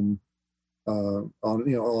 Chrome, on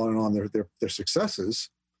and on their successes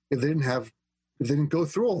if they didn't go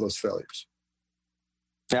through all those failures.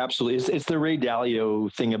 Absolutely. It's the Ray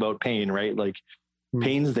Dalio thing about pain, right? Like,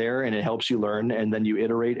 pain's there and it helps you learn, and then you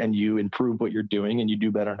iterate and you improve what you're doing and you do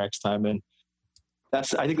better next time. And I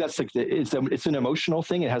think that's like it's an emotional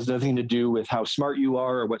thing. It has nothing to do with how smart you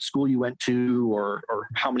are or what school you went to or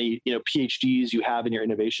how many PhDs you have in your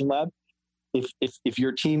innovation lab. If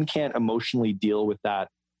your team can't emotionally deal with that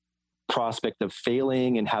prospect of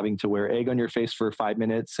failing and having to wear egg on your face for 5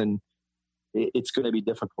 minutes and it's going to be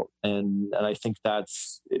difficult. And I think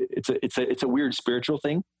it's a weird spiritual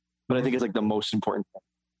thing, but I think it's like the most important thing,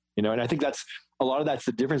 you know. And I think that's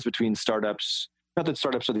the difference between startups. Not that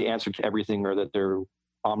startups are the answer to everything or that they're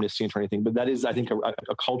omniscient or anything, but that is, I think,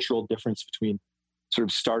 a cultural difference between sort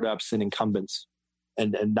of startups and incumbents.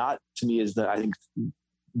 And that to me is I think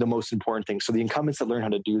the most important thing. So the incumbents that learn how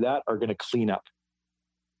to do that are going to clean up.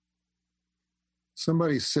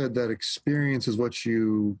 Somebody said that experience is what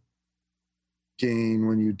you gain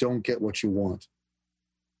when you don't get what you want.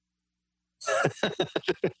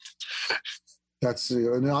 That's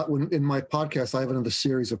in my podcast. I have another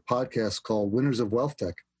series of podcasts called Winners of Wealth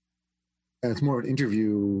Tech. And it's more of an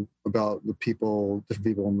interview about different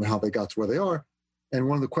people and how they got to where they are. And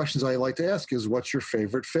one of the questions I like to ask is, what's your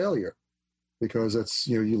favorite failure? Because that's,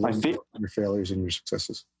 you learn your failures and your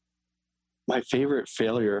successes. My favorite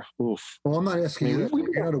failure. Oof. Well, I'm not asking you that.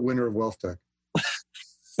 You're not a winner of Wealth Tech.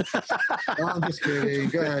 No, I'm just kidding.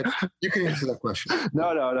 Go ahead. You can answer that question. No.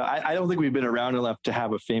 I don't think we've been around enough to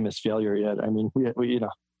have a famous failure yet. I mean, we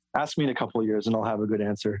ask me in a couple of years and I'll have a good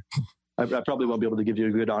answer. I probably won't be able to give you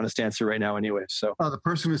a good, honest answer right now anyway. So the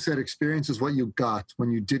person who said experience is what you got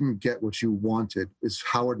when you didn't get what you wanted is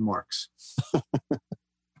Howard Marks.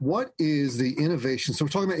 What is the innovation? So we're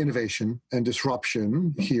talking about innovation and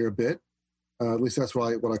disruption here a bit. At least that's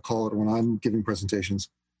what I call it when I'm giving presentations.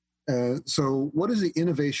 So what is the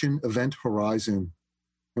innovation event horizon?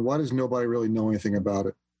 And why does nobody really know anything about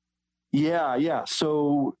it? Yeah.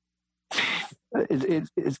 So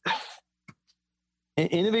it's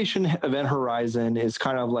innovation event horizon is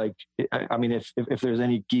kind of like, I mean, if there's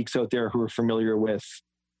any geeks out there who are familiar with,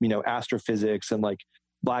 astrophysics and like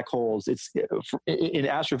black holes, in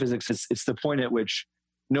astrophysics, it's the point at which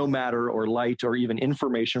no matter or light or even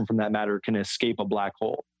information from that matter can escape a black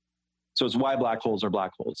hole. So it's why black holes are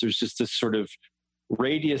black holes. There's just this sort of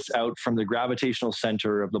radius out from the gravitational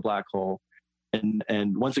center of the black hole. And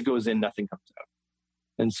once it goes in, nothing comes out.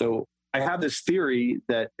 And so I have this theory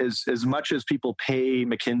that as much as people pay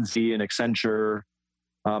McKinsey and Accenture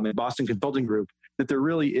and Boston Consulting Group, that there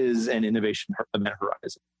really is an innovation event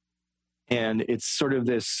horizon. And it's sort of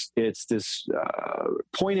this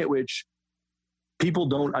point at which people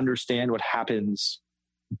don't understand what happens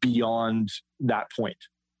beyond that point.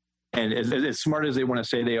 And as smart as they want to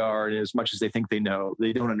say they are, and as much as they think they know,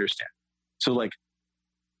 they don't understand. So like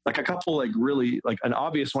a couple, like really, like an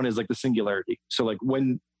obvious one is like the singularity. So like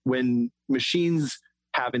when machines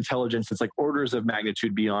have intelligence that's like orders of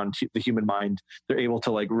magnitude beyond the human mind, they're able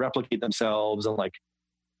to like replicate themselves and like,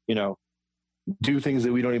 do things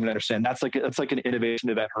that we don't even understand. That's like an innovation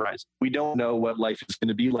event horizon. We don't know what life is going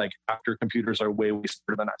to be like after computers are way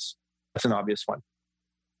smarter than us. That's an obvious one.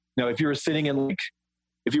 Now, if you were sitting in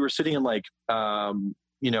the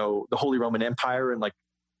Holy Roman Empire in like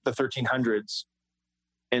the 1300s,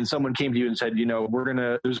 and someone came to you and said, there's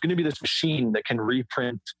going to be this machine that can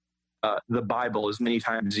reprint the Bible as many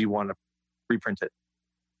times as you want to reprint it.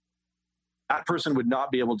 That person would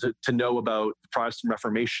not be able to know about the Protestant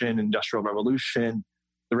Reformation, Industrial Revolution,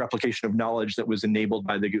 the replication of knowledge that was enabled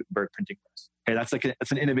by the Gutenberg printing press. Okay,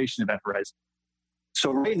 that's an innovation event horizon.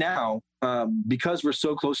 So right now, because we're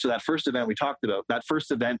so close to that first event we talked about, that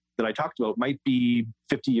first event that I talked about might be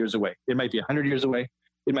 50 years away. It might be 100 years away.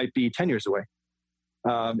 It might be 10 years away.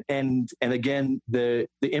 And again, the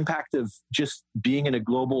impact of just being in a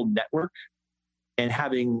global network and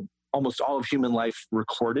having almost all of human life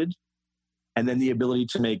recorded, and then the ability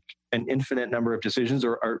to make an infinite number of decisions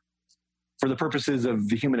or for the purposes of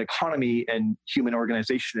the human economy and human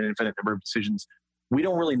organization, an infinite number of decisions, we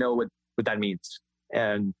don't really know what that means.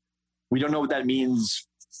 And we don't know what that means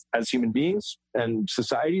as human beings and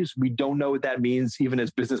societies. We don't know what that means even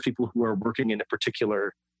as business people who are working in a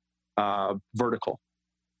particular vertical.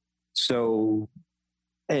 So,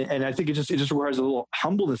 and I think it just requires a little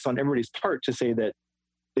humbleness on everybody's part to say that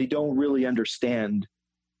they don't really understand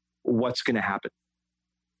what's going to happen.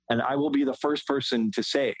 And I will be the first person to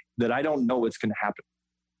say that I don't know what's going to happen.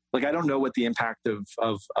 Like, I don't know what the impact of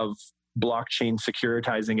blockchain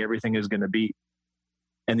securitizing everything is going to be,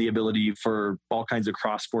 and the ability for all kinds of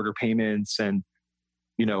cross-border payments and,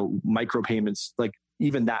 micro payments. Like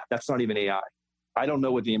even that's not even AI. I don't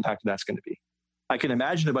know what the impact of that's going to be. I can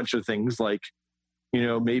imagine a bunch of things like,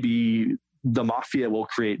 maybe the mafia will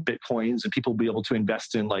create Bitcoins and people will be able to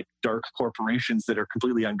invest in like dark corporations that are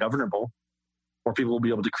completely ungovernable, or people will be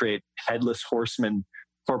able to create headless horseman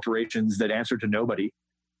corporations that answer to nobody,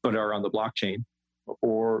 but are on the blockchain,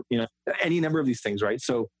 or, any number of these things, right?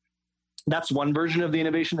 So that's one version of the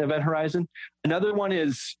innovation event horizon. Another one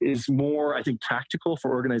is more, I think, practical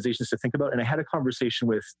for organizations to think about. And I had a conversation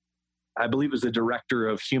with I believe was the director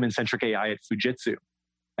of human-centric AI at Fujitsu.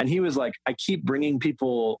 And he was like, I keep bringing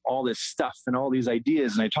people all this stuff and all these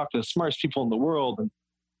ideas, and I talk to the smartest people in the world, and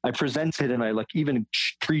I present it, and I like even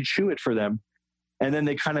pre-chew it for them. And then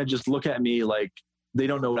they kind of just look at me like they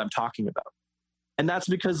don't know what I'm talking about. And that's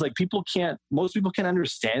because like most people can't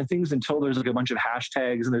understand things until there's like a bunch of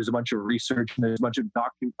hashtags and there's a bunch of research and there's a bunch of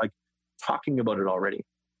talking about it already.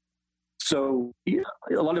 So yeah,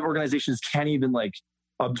 a lot of organizations can't even like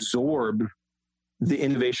absorb the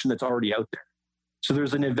innovation that's already out there. So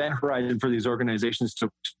there's an event horizon for these organizations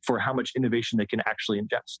for how much innovation they can actually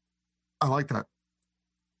ingest. I like that.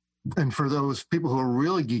 And for those people who are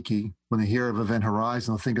really geeky, when they hear of Event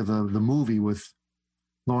Horizon, they'll think of the movie with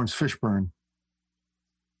Lawrence Fishburne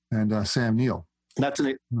and Sam Neill. That's in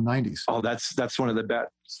the 90s. Oh, that's one of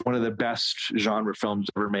the best genre films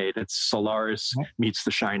ever made. It's Solaris meets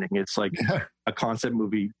The Shining. It's like a concept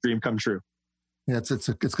movie, dream come true. Yeah,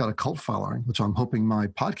 it's got a cult following, which I'm hoping my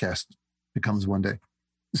podcast becomes one day.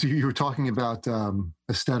 So you were talking about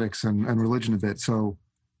aesthetics and religion a bit. So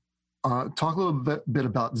talk a little bit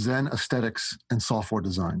about Zen aesthetics and software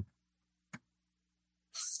design.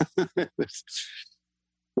 The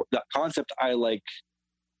concept I like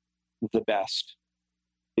the best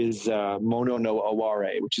is mono no aware,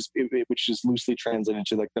 which is loosely translated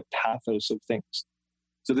to like the pathos of things.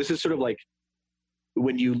 So this is sort of like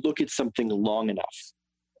when you look at something long enough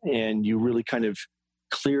and you really kind of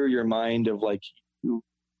clear your mind of like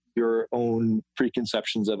your own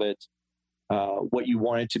preconceptions of it, what you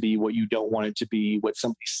want it to be, what you don't want it to be, what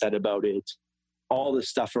somebody said about it, all the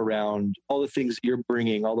stuff around, all the things that you're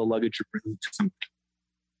bringing, all the luggage you're bringing to something.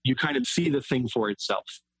 You kind of see the thing for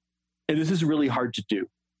itself. And this is really hard to do.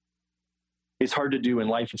 It's hard to do in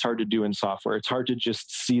life. It's hard to do in software. It's hard to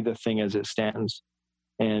just see the thing as it stands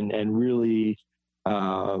and really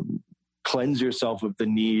cleanse yourself of the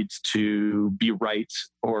need to be right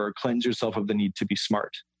or cleanse yourself of the need to be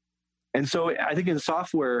smart. And so I think in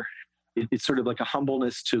software, it's sort of like a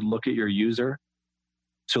humbleness to look at your user,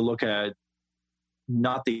 to look at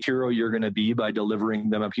not the hero you're going to be by delivering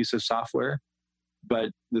them a piece of software,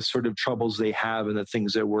 but the sort of troubles they have and the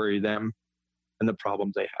things that worry them and the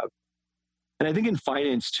problems they have. And I think in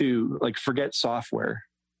finance too, like forget software.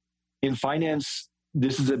 In finance,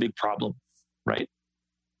 this is a big problem, right?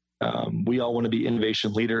 We all want to be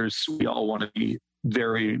innovation leaders. We all want to be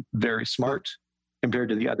very, very smart compared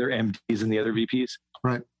to the other MDs and the other VPs.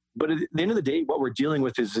 Right. But at the end of the day, what we're dealing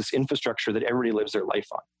with is this infrastructure that everybody lives their life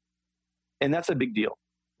on. And that's a big deal,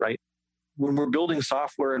 right? When we're building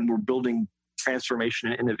software and we're building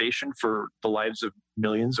transformation and innovation for the lives of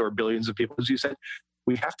millions or billions of people, as you said,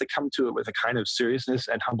 we have to come to it with a kind of seriousness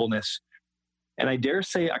and humbleness. And I dare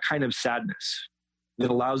say a kind of sadness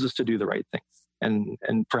that allows us to do the right thing.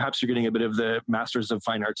 And perhaps you're getting a bit of the Masters of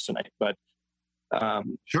Fine Arts tonight, but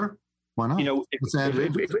sure, why not? You know,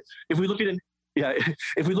 if we look at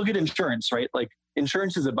if we look at insurance, right? Like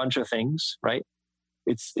insurance is a bunch of things, right?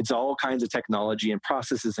 It's all kinds of technology and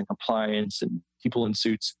processes and compliance and people in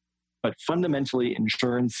suits, but fundamentally,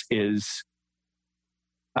 insurance is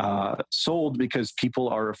sold because people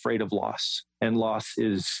are afraid of loss, and loss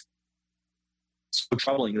is so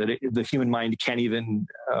troubling that the human mind can't even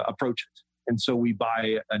approach it. And so we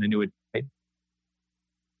buy an annuity. Right?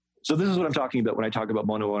 So this is what I'm talking about when I talk about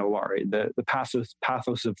mono aware, the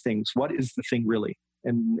pathos of things. What is the thing really?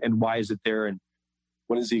 And why is it there? And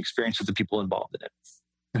what is the experience of the people involved in it?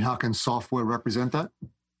 And how can software represent that?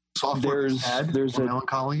 Software there's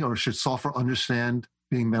melancholy, or should software understand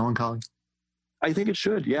being melancholy? I think it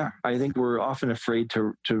should, yeah. I think we're often afraid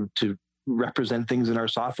to represent things in our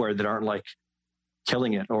software that aren't like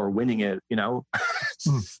killing it or winning it, you know.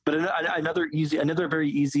 But another very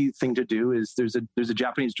easy thing to do is there's a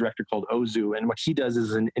Japanese director called Ozu, and what he does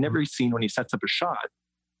is in every scene when he sets up a shot,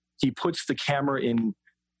 he puts the camera in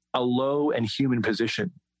a low and human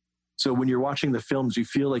position. So when you're watching the films, you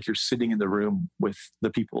feel like you're sitting in the room with the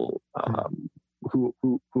people who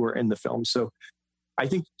are in the film. So I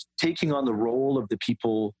think taking on the role of the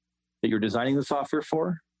people that you're designing the software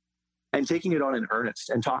for and taking it on in earnest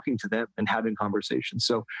and talking to them and having conversations.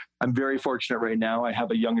 So I'm very fortunate right now. I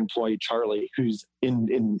have a young employee, Charlie, who's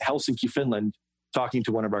in Helsinki, Finland, talking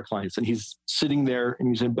to one of our clients, and he's sitting there and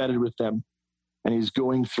he's embedded with them and he's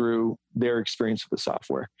going through their experience with the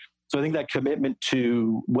software. So I think that commitment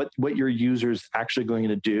to what your user's actually going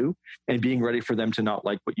to do and being ready for them to not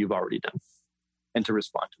like what you've already done and to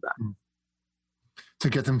respond to that. To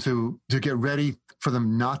get them to get ready for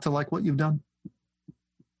them not to like what you've done?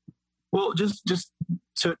 Well, just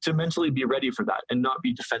to mentally be ready for that and not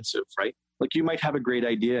be defensive, right? Like you might have a great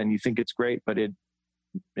idea and you think it's great, but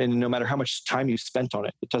and no matter how much time you spent on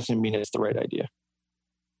it, it doesn't mean it's the right idea.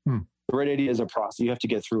 The right idea is a process. You have to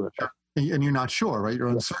get through it. And you're not sure, right? You're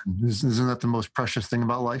uncertain. Isn't that the most precious thing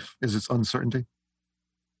about life? Is its uncertainty?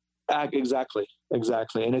 Exactly.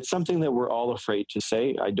 And it's something that we're all afraid to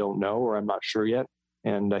say, I don't know, or I'm not sure yet.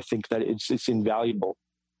 And I think that it's invaluable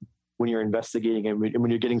when you're investigating and when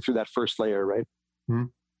you're getting through that first layer, right? Mm-hmm.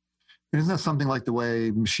 Isn't that something like the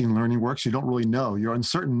way machine learning works? You don't really know. You're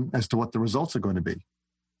uncertain as to what the results are going to be.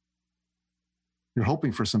 You're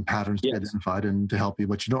hoping for some patterns to be identified and to help you,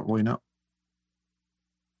 but you don't really know.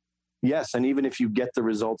 Yes, and even if you get the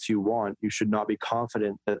results you want, you should not be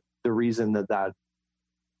confident that the reason that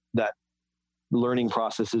learning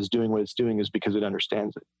process is doing what it's doing is because it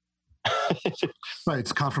understands it. Right,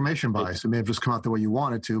 it's confirmation bias. It may have just come out the way you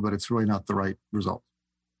want it to, but it's really not the right result.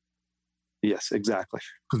 Yes, exactly.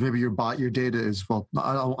 Because maybe your data is, well,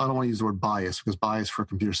 I don't want to use the word bias, because bias for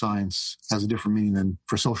computer science has a different meaning than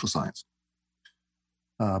for social science.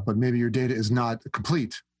 But maybe your data is not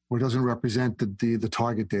complete, or doesn't represent the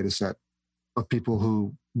target data set of people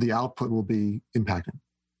who the output will be impacting.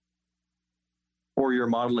 Or you're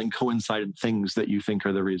modeling coincided things that you think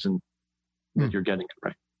are the reason that you're getting it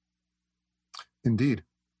right. Indeed.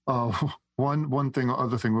 Other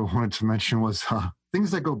thing we wanted to mention was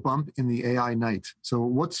things that go bump in the AI night. So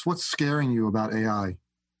what's scaring you about AI?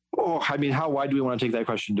 Oh, I mean, how wide do we want to take that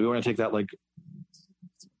question? Do we want to take that like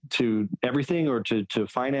to everything, or to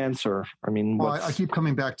finance, or I mean, well, I keep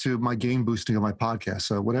coming back to my gain boosting of my podcast.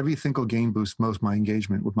 So whatever you think will gain boost most my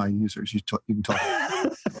engagement with my users, you can talk.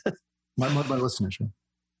 my listeners.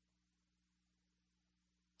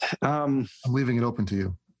 I'm leaving it open to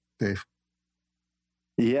you, Dave.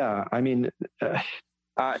 Yeah, I mean,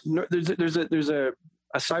 there's a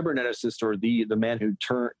cyberneticist, or the man who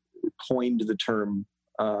coined the term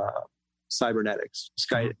cybernetics, this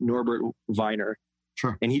guy Norbert Wiener.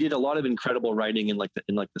 Sure. And he did a lot of incredible writing in the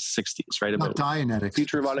 60s, right? Not Dianetics,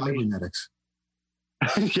 future of automation. Cybernetics.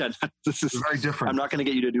 Yeah, this is very different. I'm not going to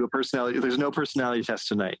get you to do a personality. There's no personality test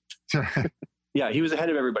tonight. Yeah, he was ahead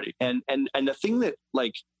of everybody. And the thing that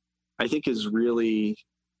I think is really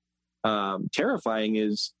terrifying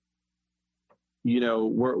is,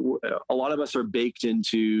 we're a lot of us are baked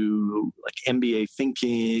into MBA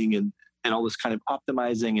thinking and all this kind of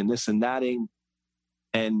optimizing and this and thatting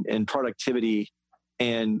and productivity.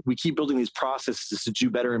 And we keep building these processes to do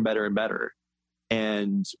better and better and better.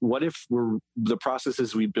 And what if the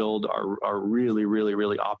processes we build are really, really,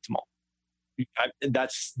 really optimal?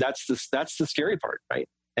 That's the scary part, right?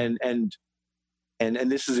 And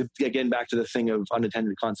this is, again, back to the thing of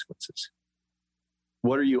unintended consequences.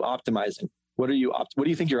 What are you optimizing? What do you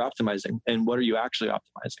think you're optimizing? And what are you actually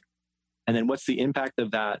optimizing? And then what's the impact of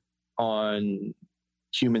that on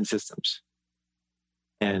human systems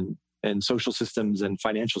and social systems and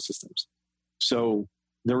financial systems? So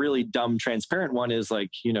the really dumb, transparent one is when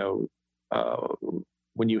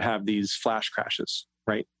you have these flash crashes,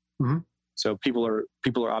 right? Mm-hmm. So people are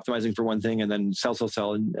optimizing for one thing and then sell,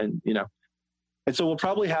 and and so we'll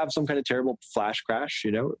probably have some kind of terrible flash crash,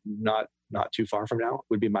 not too far from now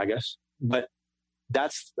would be my guess. But I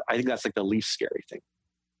think that's the least scary thing.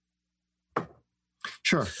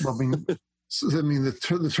 Sure. Well,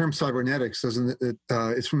 the term cybernetics doesn't it?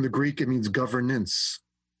 It's from the Greek. It means governance.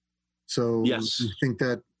 So yes, you think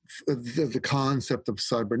that the concept of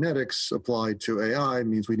cybernetics applied to AI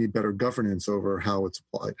means we need better governance over how it's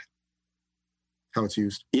applied, how it's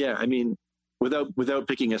used. Yeah, I mean, without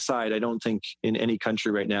picking a side, I don't think in any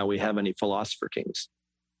country right now we have any philosopher kings.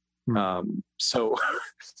 So,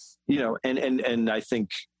 and I think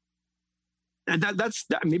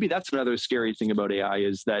maybe that's another scary thing about AI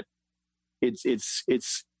is that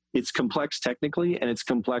it's complex technically and it's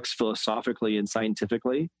complex philosophically and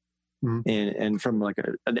scientifically, and from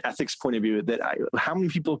an ethics point of view. That how many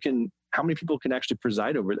people can actually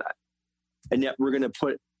preside over that? And yet we're going to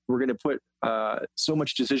put so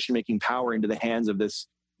much decision making power into the hands of these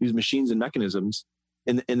machines and mechanisms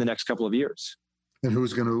in the next couple of years. And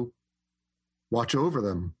who's going to watch over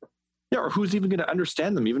them? Yeah, or who's even going to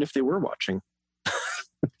understand them, even if they were watching?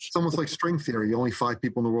 It's almost like string theory. Only 5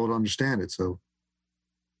 people in the world understand it. So,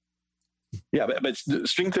 yeah, but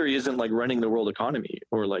string theory isn't running the world economy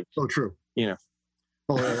or Oh, true.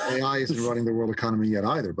 Well, AI isn't running the world economy yet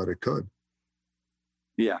either, but it could.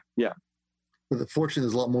 Yeah. But fortunately,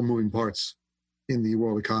 there's a lot more moving parts in the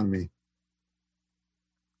world economy,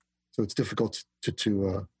 so it's difficult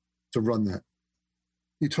to run that.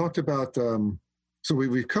 You talked about so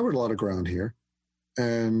we've covered a lot of ground here,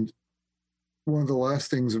 and one of the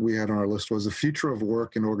last things that we had on our list was the future of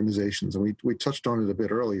work in organizations, and we touched on it a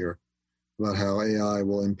bit earlier about how AI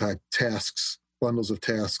will impact tasks bundles of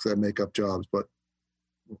tasks that make up jobs, but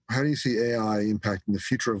how do you see AI impacting the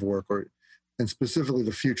future of work, and specifically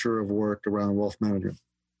the future of work around wealth management?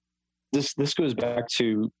 This goes back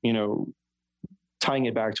to, tying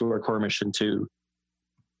it back to our core mission to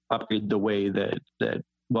upgrade the way that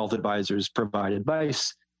wealth advisors provide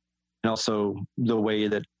advice, and also the way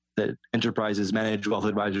that enterprises manage wealth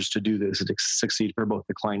advisors to do this and to succeed for both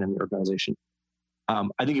the client and the organization.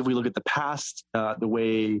 I think if we look at the past, the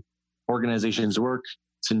way organizations work,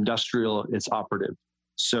 it's industrial, it's operative.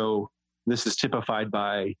 So this is typified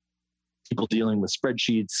by people dealing with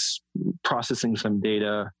spreadsheets, processing some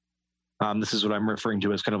data. This is what I'm referring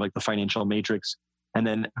to as kind of like the financial matrix, and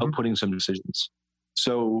then outputting some decisions.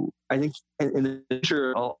 So I think in the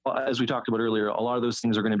future, as we talked about earlier, a lot of those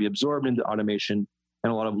things are going to be absorbed into automation,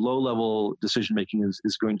 and a lot of low-level decision-making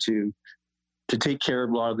is going to take care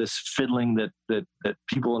of a lot of this fiddling that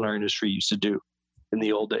people in our industry used to do in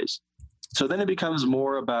the old days. So then it becomes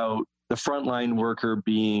more about the frontline worker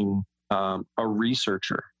being a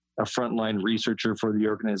researcher, a frontline researcher for the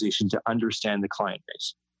organization to understand the client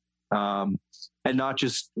base. And not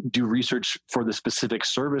just do research for the specific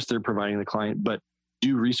service they're providing the client, but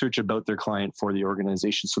do research about their client for the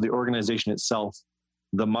organization. So the organization itself,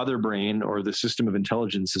 the mother brain or the system of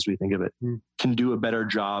intelligence, as we think of it, can do a better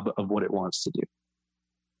job of what it wants to do.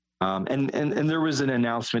 And there was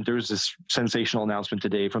this sensational announcement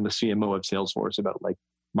today from the CMO of Salesforce about like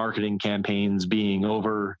marketing campaigns being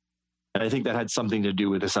over. And I think that had something to do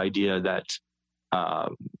with this idea that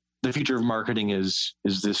the future of marketing is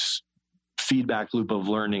this feedback loop of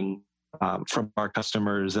learning from our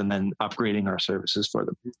customers and then upgrading our services for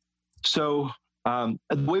them. So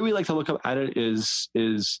the way we like to look at it is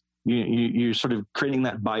you're sort of creating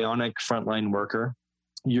that bionic frontline worker.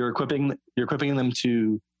 You're equipping them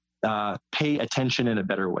to pay attention in a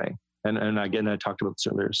better way. And again, I talked about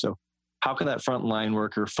this earlier. So how can that frontline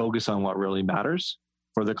worker focus on what really matters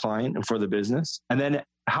for the client and for the business? And then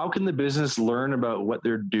how can the business learn about what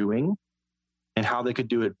they're doing and how they could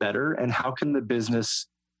do it better? And how can the business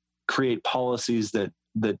create policies that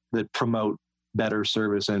promote better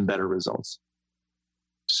service and better results?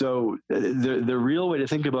 So the real way to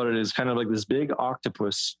think about it is kind of like this big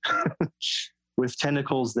octopus with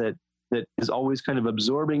tentacles that is always kind of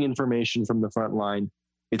absorbing information from the front line.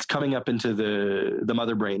 It's coming up into the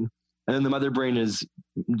mother brain, and then the mother brain is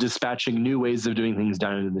dispatching new ways of doing things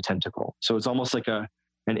down into the tentacle. So it's almost like an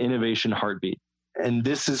innovation heartbeat. And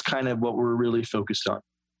this is kind of what we're really focused on.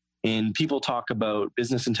 And people talk about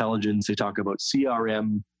business intelligence, they talk about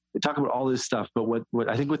CRM, they talk about all this stuff. But what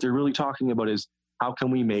I think what they're really talking about is how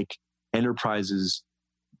can we make enterprises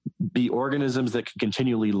be organisms that can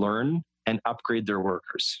continually learn and upgrade their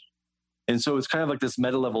workers? And so it's kind of like this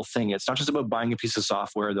meta level thing. It's not just about buying a piece of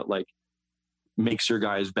software that like makes your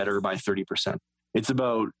guys better by 30%. It's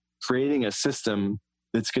about creating a system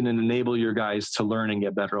that's going to enable your guys to learn and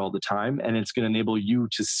get better all the time. And it's going to enable you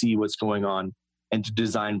to see what's going on and to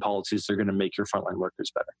design policies that are going to make your frontline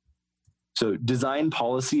workers better. So design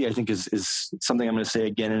policy, I think, is something I'm going to say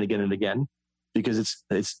again and again and again, because it's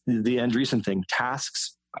the Andreessen thing.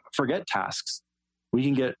 Tasks, forget tasks. We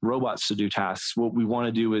can get robots to do tasks. What we want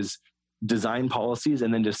to do is design policies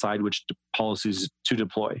and then decide which policies to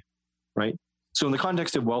deploy, right? So in the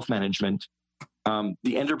context of wealth management,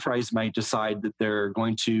 the enterprise might decide that they're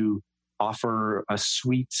going to offer a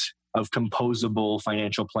suite of composable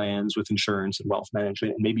financial plans with insurance and wealth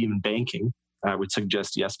management and maybe even banking. I would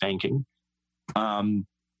suggest yes, banking. And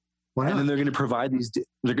then they're going to provide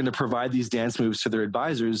these dance moves to their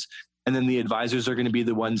advisors, and then the advisors are going to be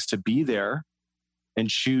the ones to be there and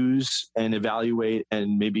choose and evaluate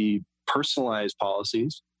and maybe personalize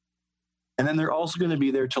policies. And then they're also going to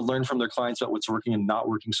be there to learn from their clients about what's working and not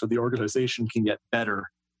working, so the organization can get better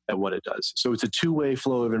at what it does. So it's a two-way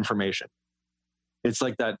flow of information. It's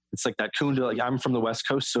like that Kundalini. Like I'm from the West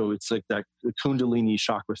Coast, so it's like that Kundalini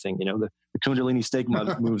chakra thing. You know, the Kundalini stake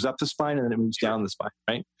moves up the spine and then it moves down the spine,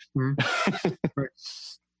 right? Mm-hmm. Right.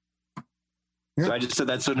 Yeah. So I just said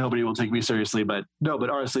that so nobody will take me seriously, but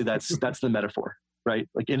honestly, that's the metaphor, right?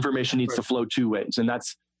 Like information needs to flow two ways, and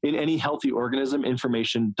that's in any healthy organism.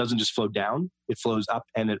 Information doesn't just flow down; it flows up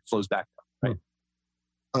and it flows back down, right?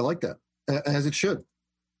 I like that, as it should,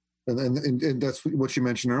 and that's what you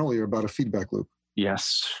mentioned earlier about a feedback loop.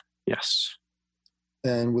 Yes.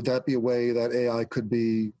 And would that be a way that AI could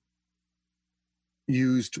be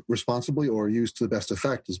used responsibly or used to the best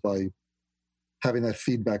effect, is by having that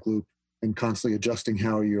feedback loop and constantly adjusting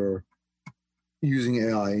how you're using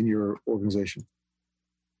AI in your organization?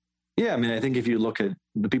 Yeah, I mean, I think if you look at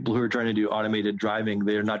the people who are trying to do automated driving,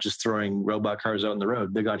 they're not just throwing robot cars out on the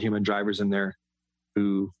road. They got human drivers in there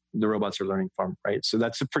who the robots are learning from, right? So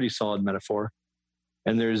that's a pretty solid metaphor.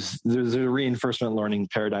 And there's a reinforcement learning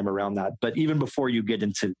paradigm around that. But even before you get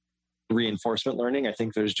into reinforcement learning, I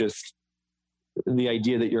think there's just the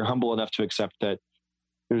idea that you're humble enough to accept that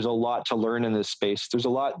there's a lot to learn in this space. There's a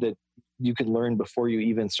lot that you can learn before you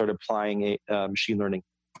even start applying machine learning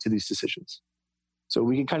to these decisions. So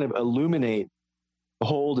we can kind of illuminate the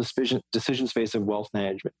whole decision space of wealth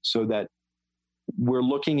management so that we're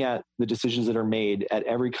looking at the decisions that are made at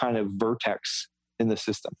every kind of vertex in the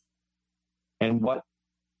system and what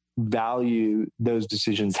value those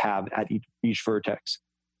decisions have at each vertex.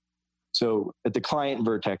 So at the client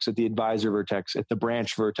vertex, at the advisor vertex, at the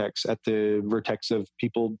branch vertex, at the vertex of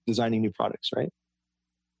people designing new products, right?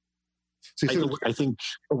 So I think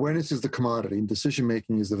awareness is the commodity and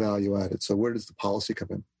decision-making is the value added. So where does the policy come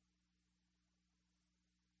in?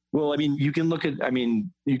 Well, you can look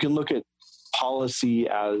at policy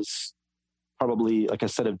as probably like a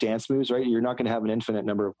set of dance moves, right? You're not going to have an infinite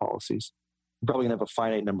number of policies. You're probably going to have a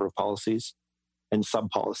finite number of policies and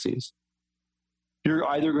sub-policies. You're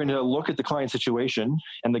either going to look at the client situation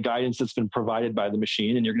and the guidance that's been provided by the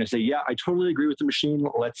machine, and you're going to say, yeah, I totally agree with the machine.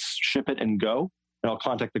 Let's ship it and go. And I'll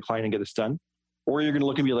contact the client and get this done. Or you're going to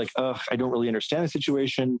look and be like, I don't really understand the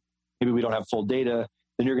situation. Maybe we don't have full data.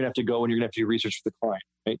 Then you're going to have to go and you're going to have to do research for the client,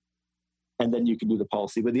 right? And then you can do the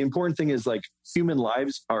policy. But the important thing is like human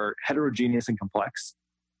lives are heterogeneous and complex.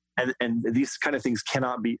 And these kind of things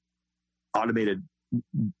cannot be automated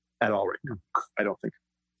at all right now, I don't think.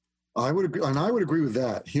 I would agree, and I would agree with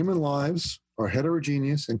that. Human lives are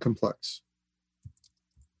heterogeneous and complex.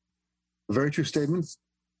 A very true statement,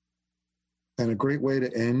 and a great way to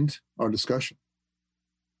end our discussion.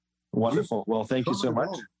 Wonderful. Well, thank you so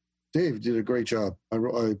much. Dave did a great job.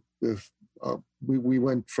 We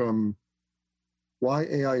went from why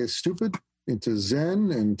AI is stupid into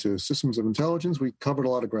Zen and to systems of intelligence. We covered a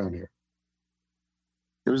lot of ground here.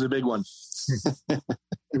 It was a big one.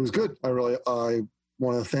 It was good. I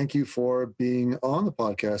want to thank you for being on the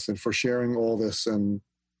podcast and for sharing all this and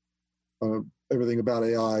everything about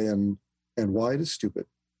AI and why it is stupid.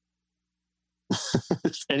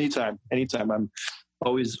 Anytime. I'm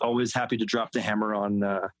always happy to drop the hammer on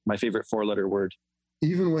my favorite 4-letter word.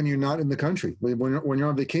 Even when you're not in the country, when you're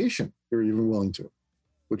on vacation, you're even willing to,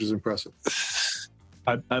 which is impressive.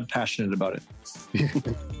 I'm passionate about it.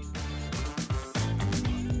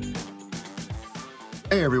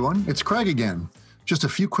 Hey everyone, it's Craig again. Just a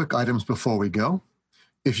few quick items before we go.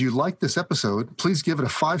 If you like this episode, please give it a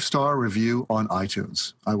 5-star review on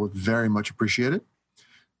iTunes. I would very much appreciate it.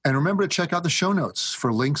 And remember to check out the show notes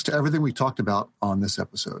for links to everything we talked about on this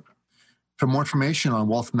episode. For more information on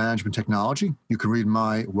wealth management technology, you can read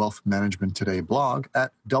my Wealth Management Today blog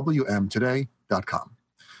at wmtoday.com.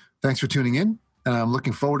 Thanks for tuning in, and I'm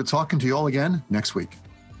looking forward to talking to you all again next week.